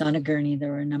he was on a gurney.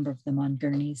 There were a number of them on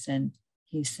gurneys, and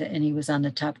he said, and he was on the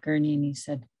top gurney, and he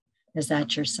said, "Is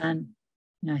that your son?"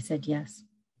 And I said, "Yes."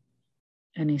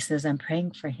 And he says, "I'm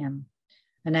praying for him."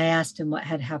 And I asked him what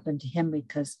had happened to him,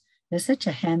 because he's such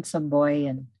a handsome boy,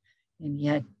 and he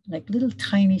had like little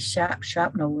tiny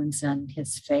shrapnel wounds on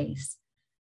his face,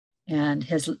 and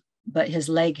but his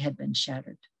leg had been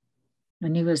shattered,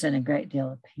 and he was in a great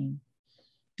deal of pain.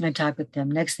 I talked with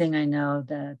him. Next thing I know,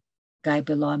 the guy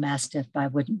below him asked if I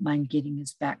wouldn't mind getting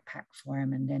his backpack for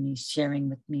him, and then he's sharing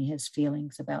with me his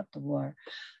feelings about the war.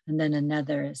 And then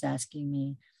another is asking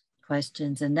me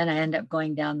questions, and then I end up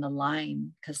going down the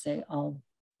line because they all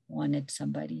wanted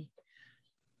somebody.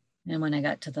 And when I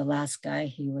got to the last guy,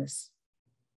 he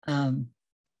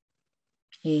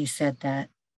said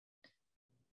that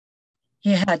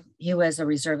he was a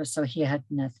reservist, so he had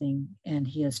nothing, and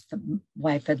his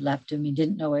wife had left him. He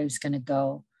didn't know where he was going to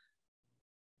go.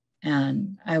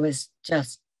 And I was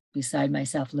just beside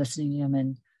myself listening to him,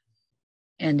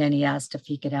 and then he asked if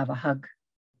he could have a hug.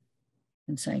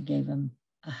 And so I gave him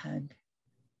a hug.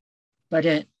 But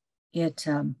it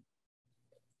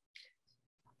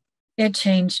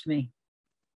changed me.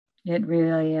 It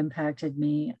really impacted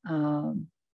me,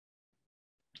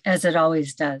 as it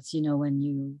always does, you know, when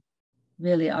you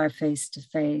really are face to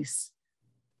face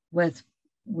with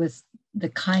the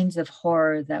kinds of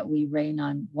horror that we rain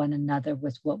on one another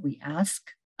with what we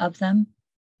ask of them,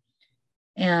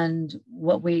 and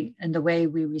the way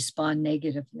we respond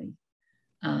negatively,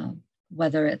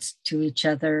 whether it's to each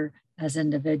other as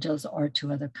individuals or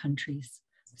to other countries.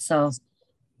 So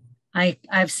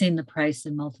I've seen the price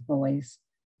in multiple ways.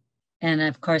 And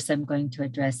of course, I'm going to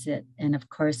address it. And of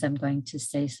course, I'm going to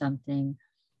say something.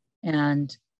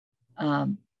 And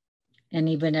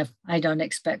even if I don't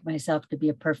expect myself to be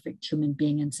a perfect human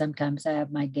being, and sometimes I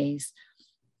have my days,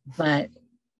 but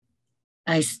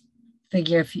I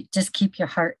figure if you just keep your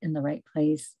heart in the right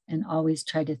place and always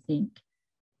try to think,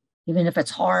 even if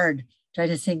it's hard, try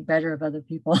to think better of other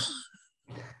people.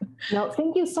 No,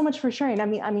 thank you so much for sharing. I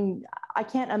mean, I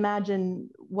can't imagine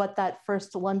what that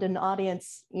first London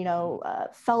audience,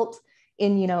 felt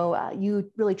in,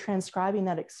 you really transcribing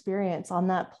that experience on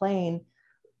that plane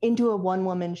into a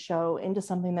one-woman show, into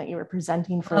something that you were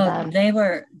presenting for them. They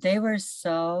were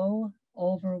so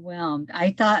overwhelmed.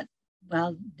 I thought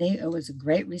well, it was a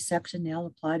great reception. They all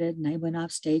applauded, and I went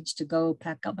off stage to go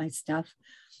pack up my stuff.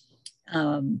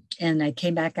 And I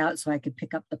came back out so I could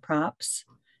pick up the props.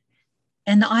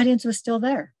 And the audience was still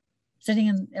there, sitting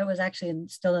in, it was actually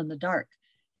still in the dark.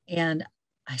 And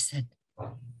I said,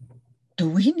 do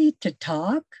we need to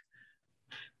talk?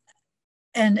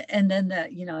 And then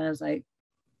I was like,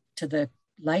 to the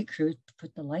light crew,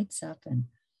 put the lights up,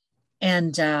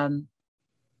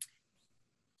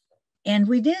 and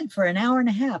we did for an hour and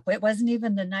a half. It wasn't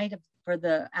even the night for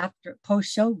the after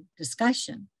post show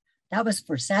discussion. That was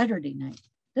for Saturday night.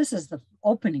 This is the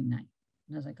opening night.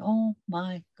 And I was like, oh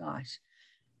my gosh.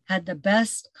 Had the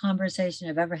best conversation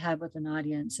I've ever had with an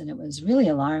audience. And it was really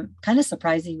kind of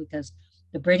surprising, because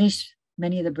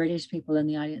many of the British people in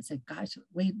the audience said, gosh,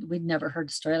 we'd never heard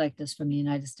a story like this from the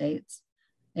United States.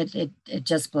 It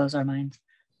just blows our minds.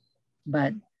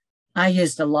 But I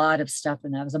used a lot of stuff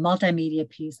in that. It was a multimedia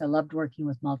piece. I loved working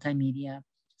with multimedia.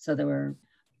 So there were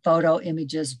photo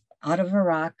images out of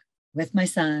Iraq with my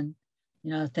son,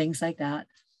 things like that.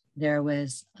 There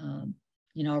was,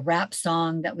 a rap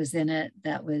song that was in it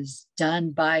that was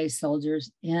done by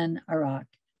soldiers in Iraq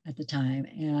at the time.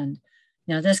 And,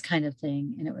 this kind of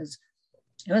thing. And it was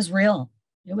real.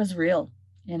 It was real.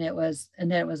 And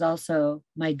then it was also,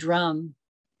 my drum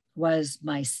was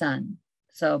my son.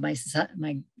 So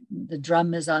the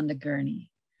drum is on the gurney,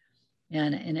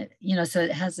 and it, so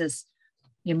it has this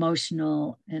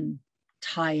emotional and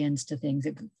tie-ins to things.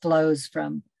 It flows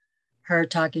from her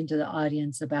talking to the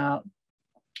audience about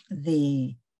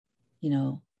the,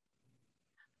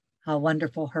 how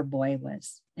wonderful her boy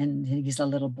was. And he's a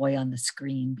little boy on the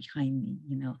screen behind me,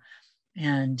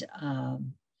 and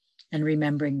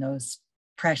remembering those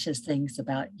precious things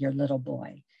about your little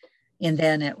boy. And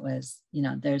then it was,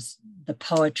 there's the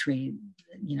poetry,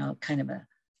 kind of a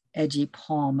edgy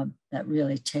poem that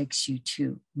really takes you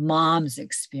to mom's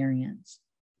experience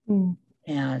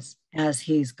as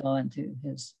he's going through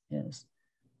his.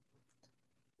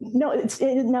 No,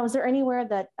 now, is there anywhere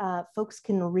that folks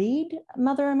can read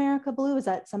Mother America Blue? Is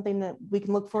that something that we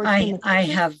can look forward to?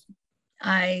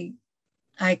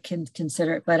 I can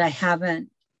consider it, but I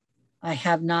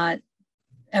have not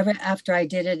ever, after I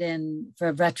did it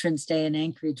for Veterans Day in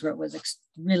Anchorage, where it was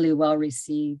really well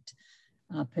received,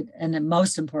 and then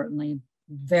most importantly,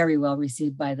 very well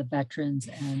received by the veterans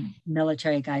and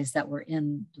military guys that were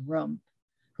in the room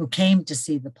who came to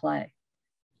see the play.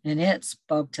 And it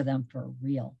spoke to them for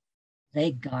real.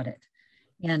 They got it.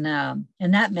 And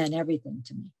that meant everything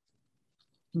to me.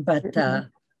 But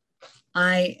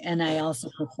I also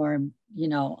performed,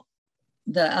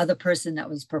 the other person that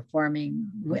was performing,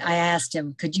 I asked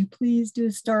him, could you please do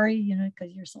a story,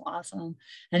 because you're so awesome.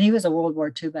 And he was a World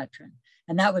War II veteran.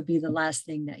 And that would be the last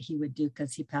thing that he would do,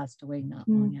 because he passed away not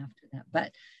long after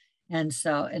that. And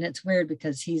it's weird,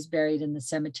 because he's buried in the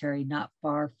cemetery not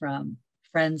far from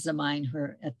friends of mine who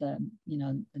are at the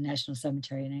National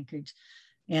Cemetery in Anchorage,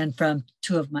 and from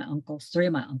three of my uncles.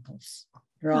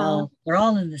 They're all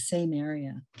in the same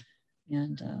area.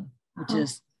 And which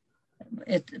is,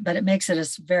 but it makes it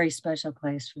a very special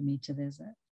place for me to visit.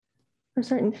 For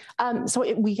certain.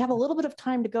 So we have a little bit of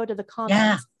time to go to the comments.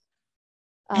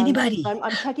 Yeah. Anybody?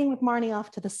 I'm checking with Marnie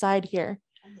off to the side here.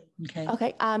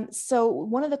 Okay. So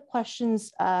one of the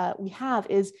questions we have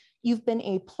is, you've been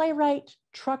a playwright,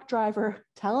 truck driver,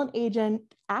 talent agent,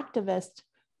 activist,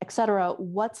 etc.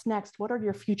 What's next? What are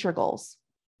your future goals?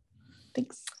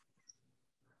 Thanks.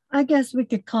 I guess we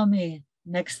could call me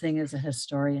next thing as a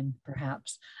historian,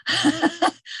 perhaps.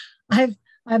 I've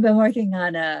been working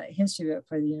on a history book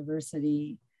for the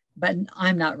university, but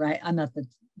I'm not the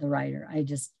writer. I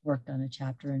just worked on a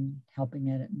chapter and helping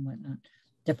edit and whatnot,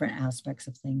 different aspects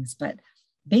of things. But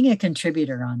being a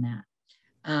contributor on that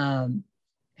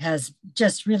has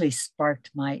just really sparked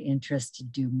my interest to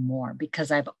do more, because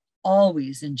I've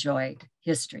always enjoyed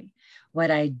history.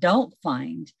 What I don't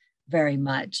find very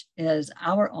much is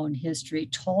our own history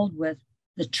told with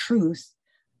the truth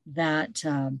that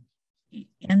and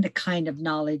the kind of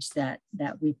knowledge that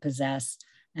we possess.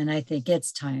 And I think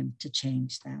it's time to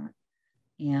change that.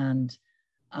 And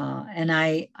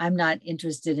I'm not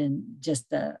interested in just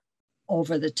the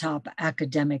over-the-top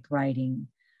academic writing.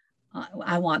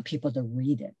 I want people to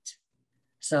read it.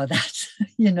 So that's,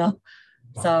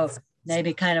 so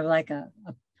maybe kind of like a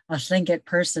Tlingit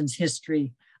person's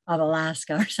history of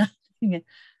Alaska or something,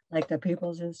 like the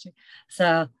people's history.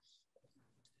 So,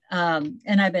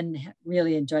 and I've been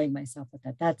really enjoying myself with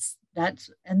that.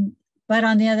 But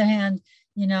on the other hand,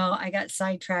 I got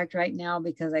sidetracked right now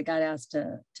because I got asked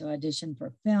to audition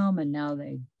for film, and now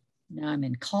I'm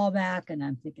in callback, and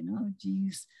I'm thinking, oh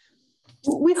geez,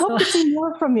 We So, hope to see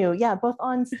more from you. Yeah, both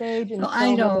on stage and so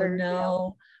I film. don't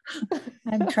know.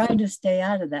 I'm trying to stay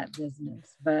out of that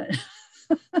business, but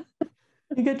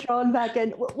You get drawn back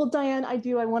in. Well, Diane, I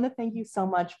want to thank you so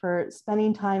much for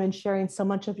spending time and sharing so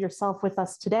much of yourself with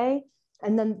us today.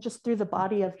 And then just through the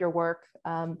body of your work,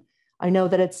 I know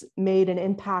that it's made an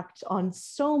impact on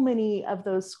so many of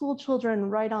those school children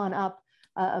right on up,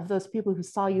 of those people who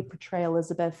saw you portray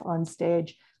Elizabeth on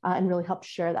stage, and really helped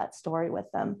share that story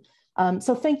with them.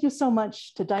 So thank you so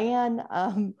much to Diane.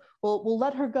 We'll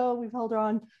let her go. We've held her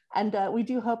on. And we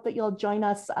do hope that you'll join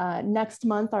us next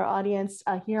month, our audience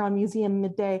here on Museum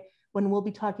Midday, when we'll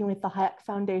be talking with the Hayek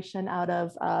Foundation out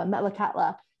of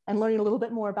Metlakatla and learning a little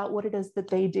bit more about what it is that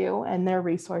they do and their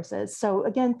resources. So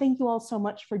again, thank you all so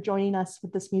much for joining us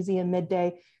with this Museum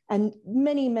Midday, and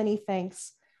many, many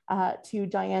thanks to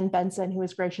Diane Benson, who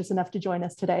was gracious enough to join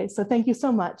us today. So thank you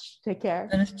so much. Take care.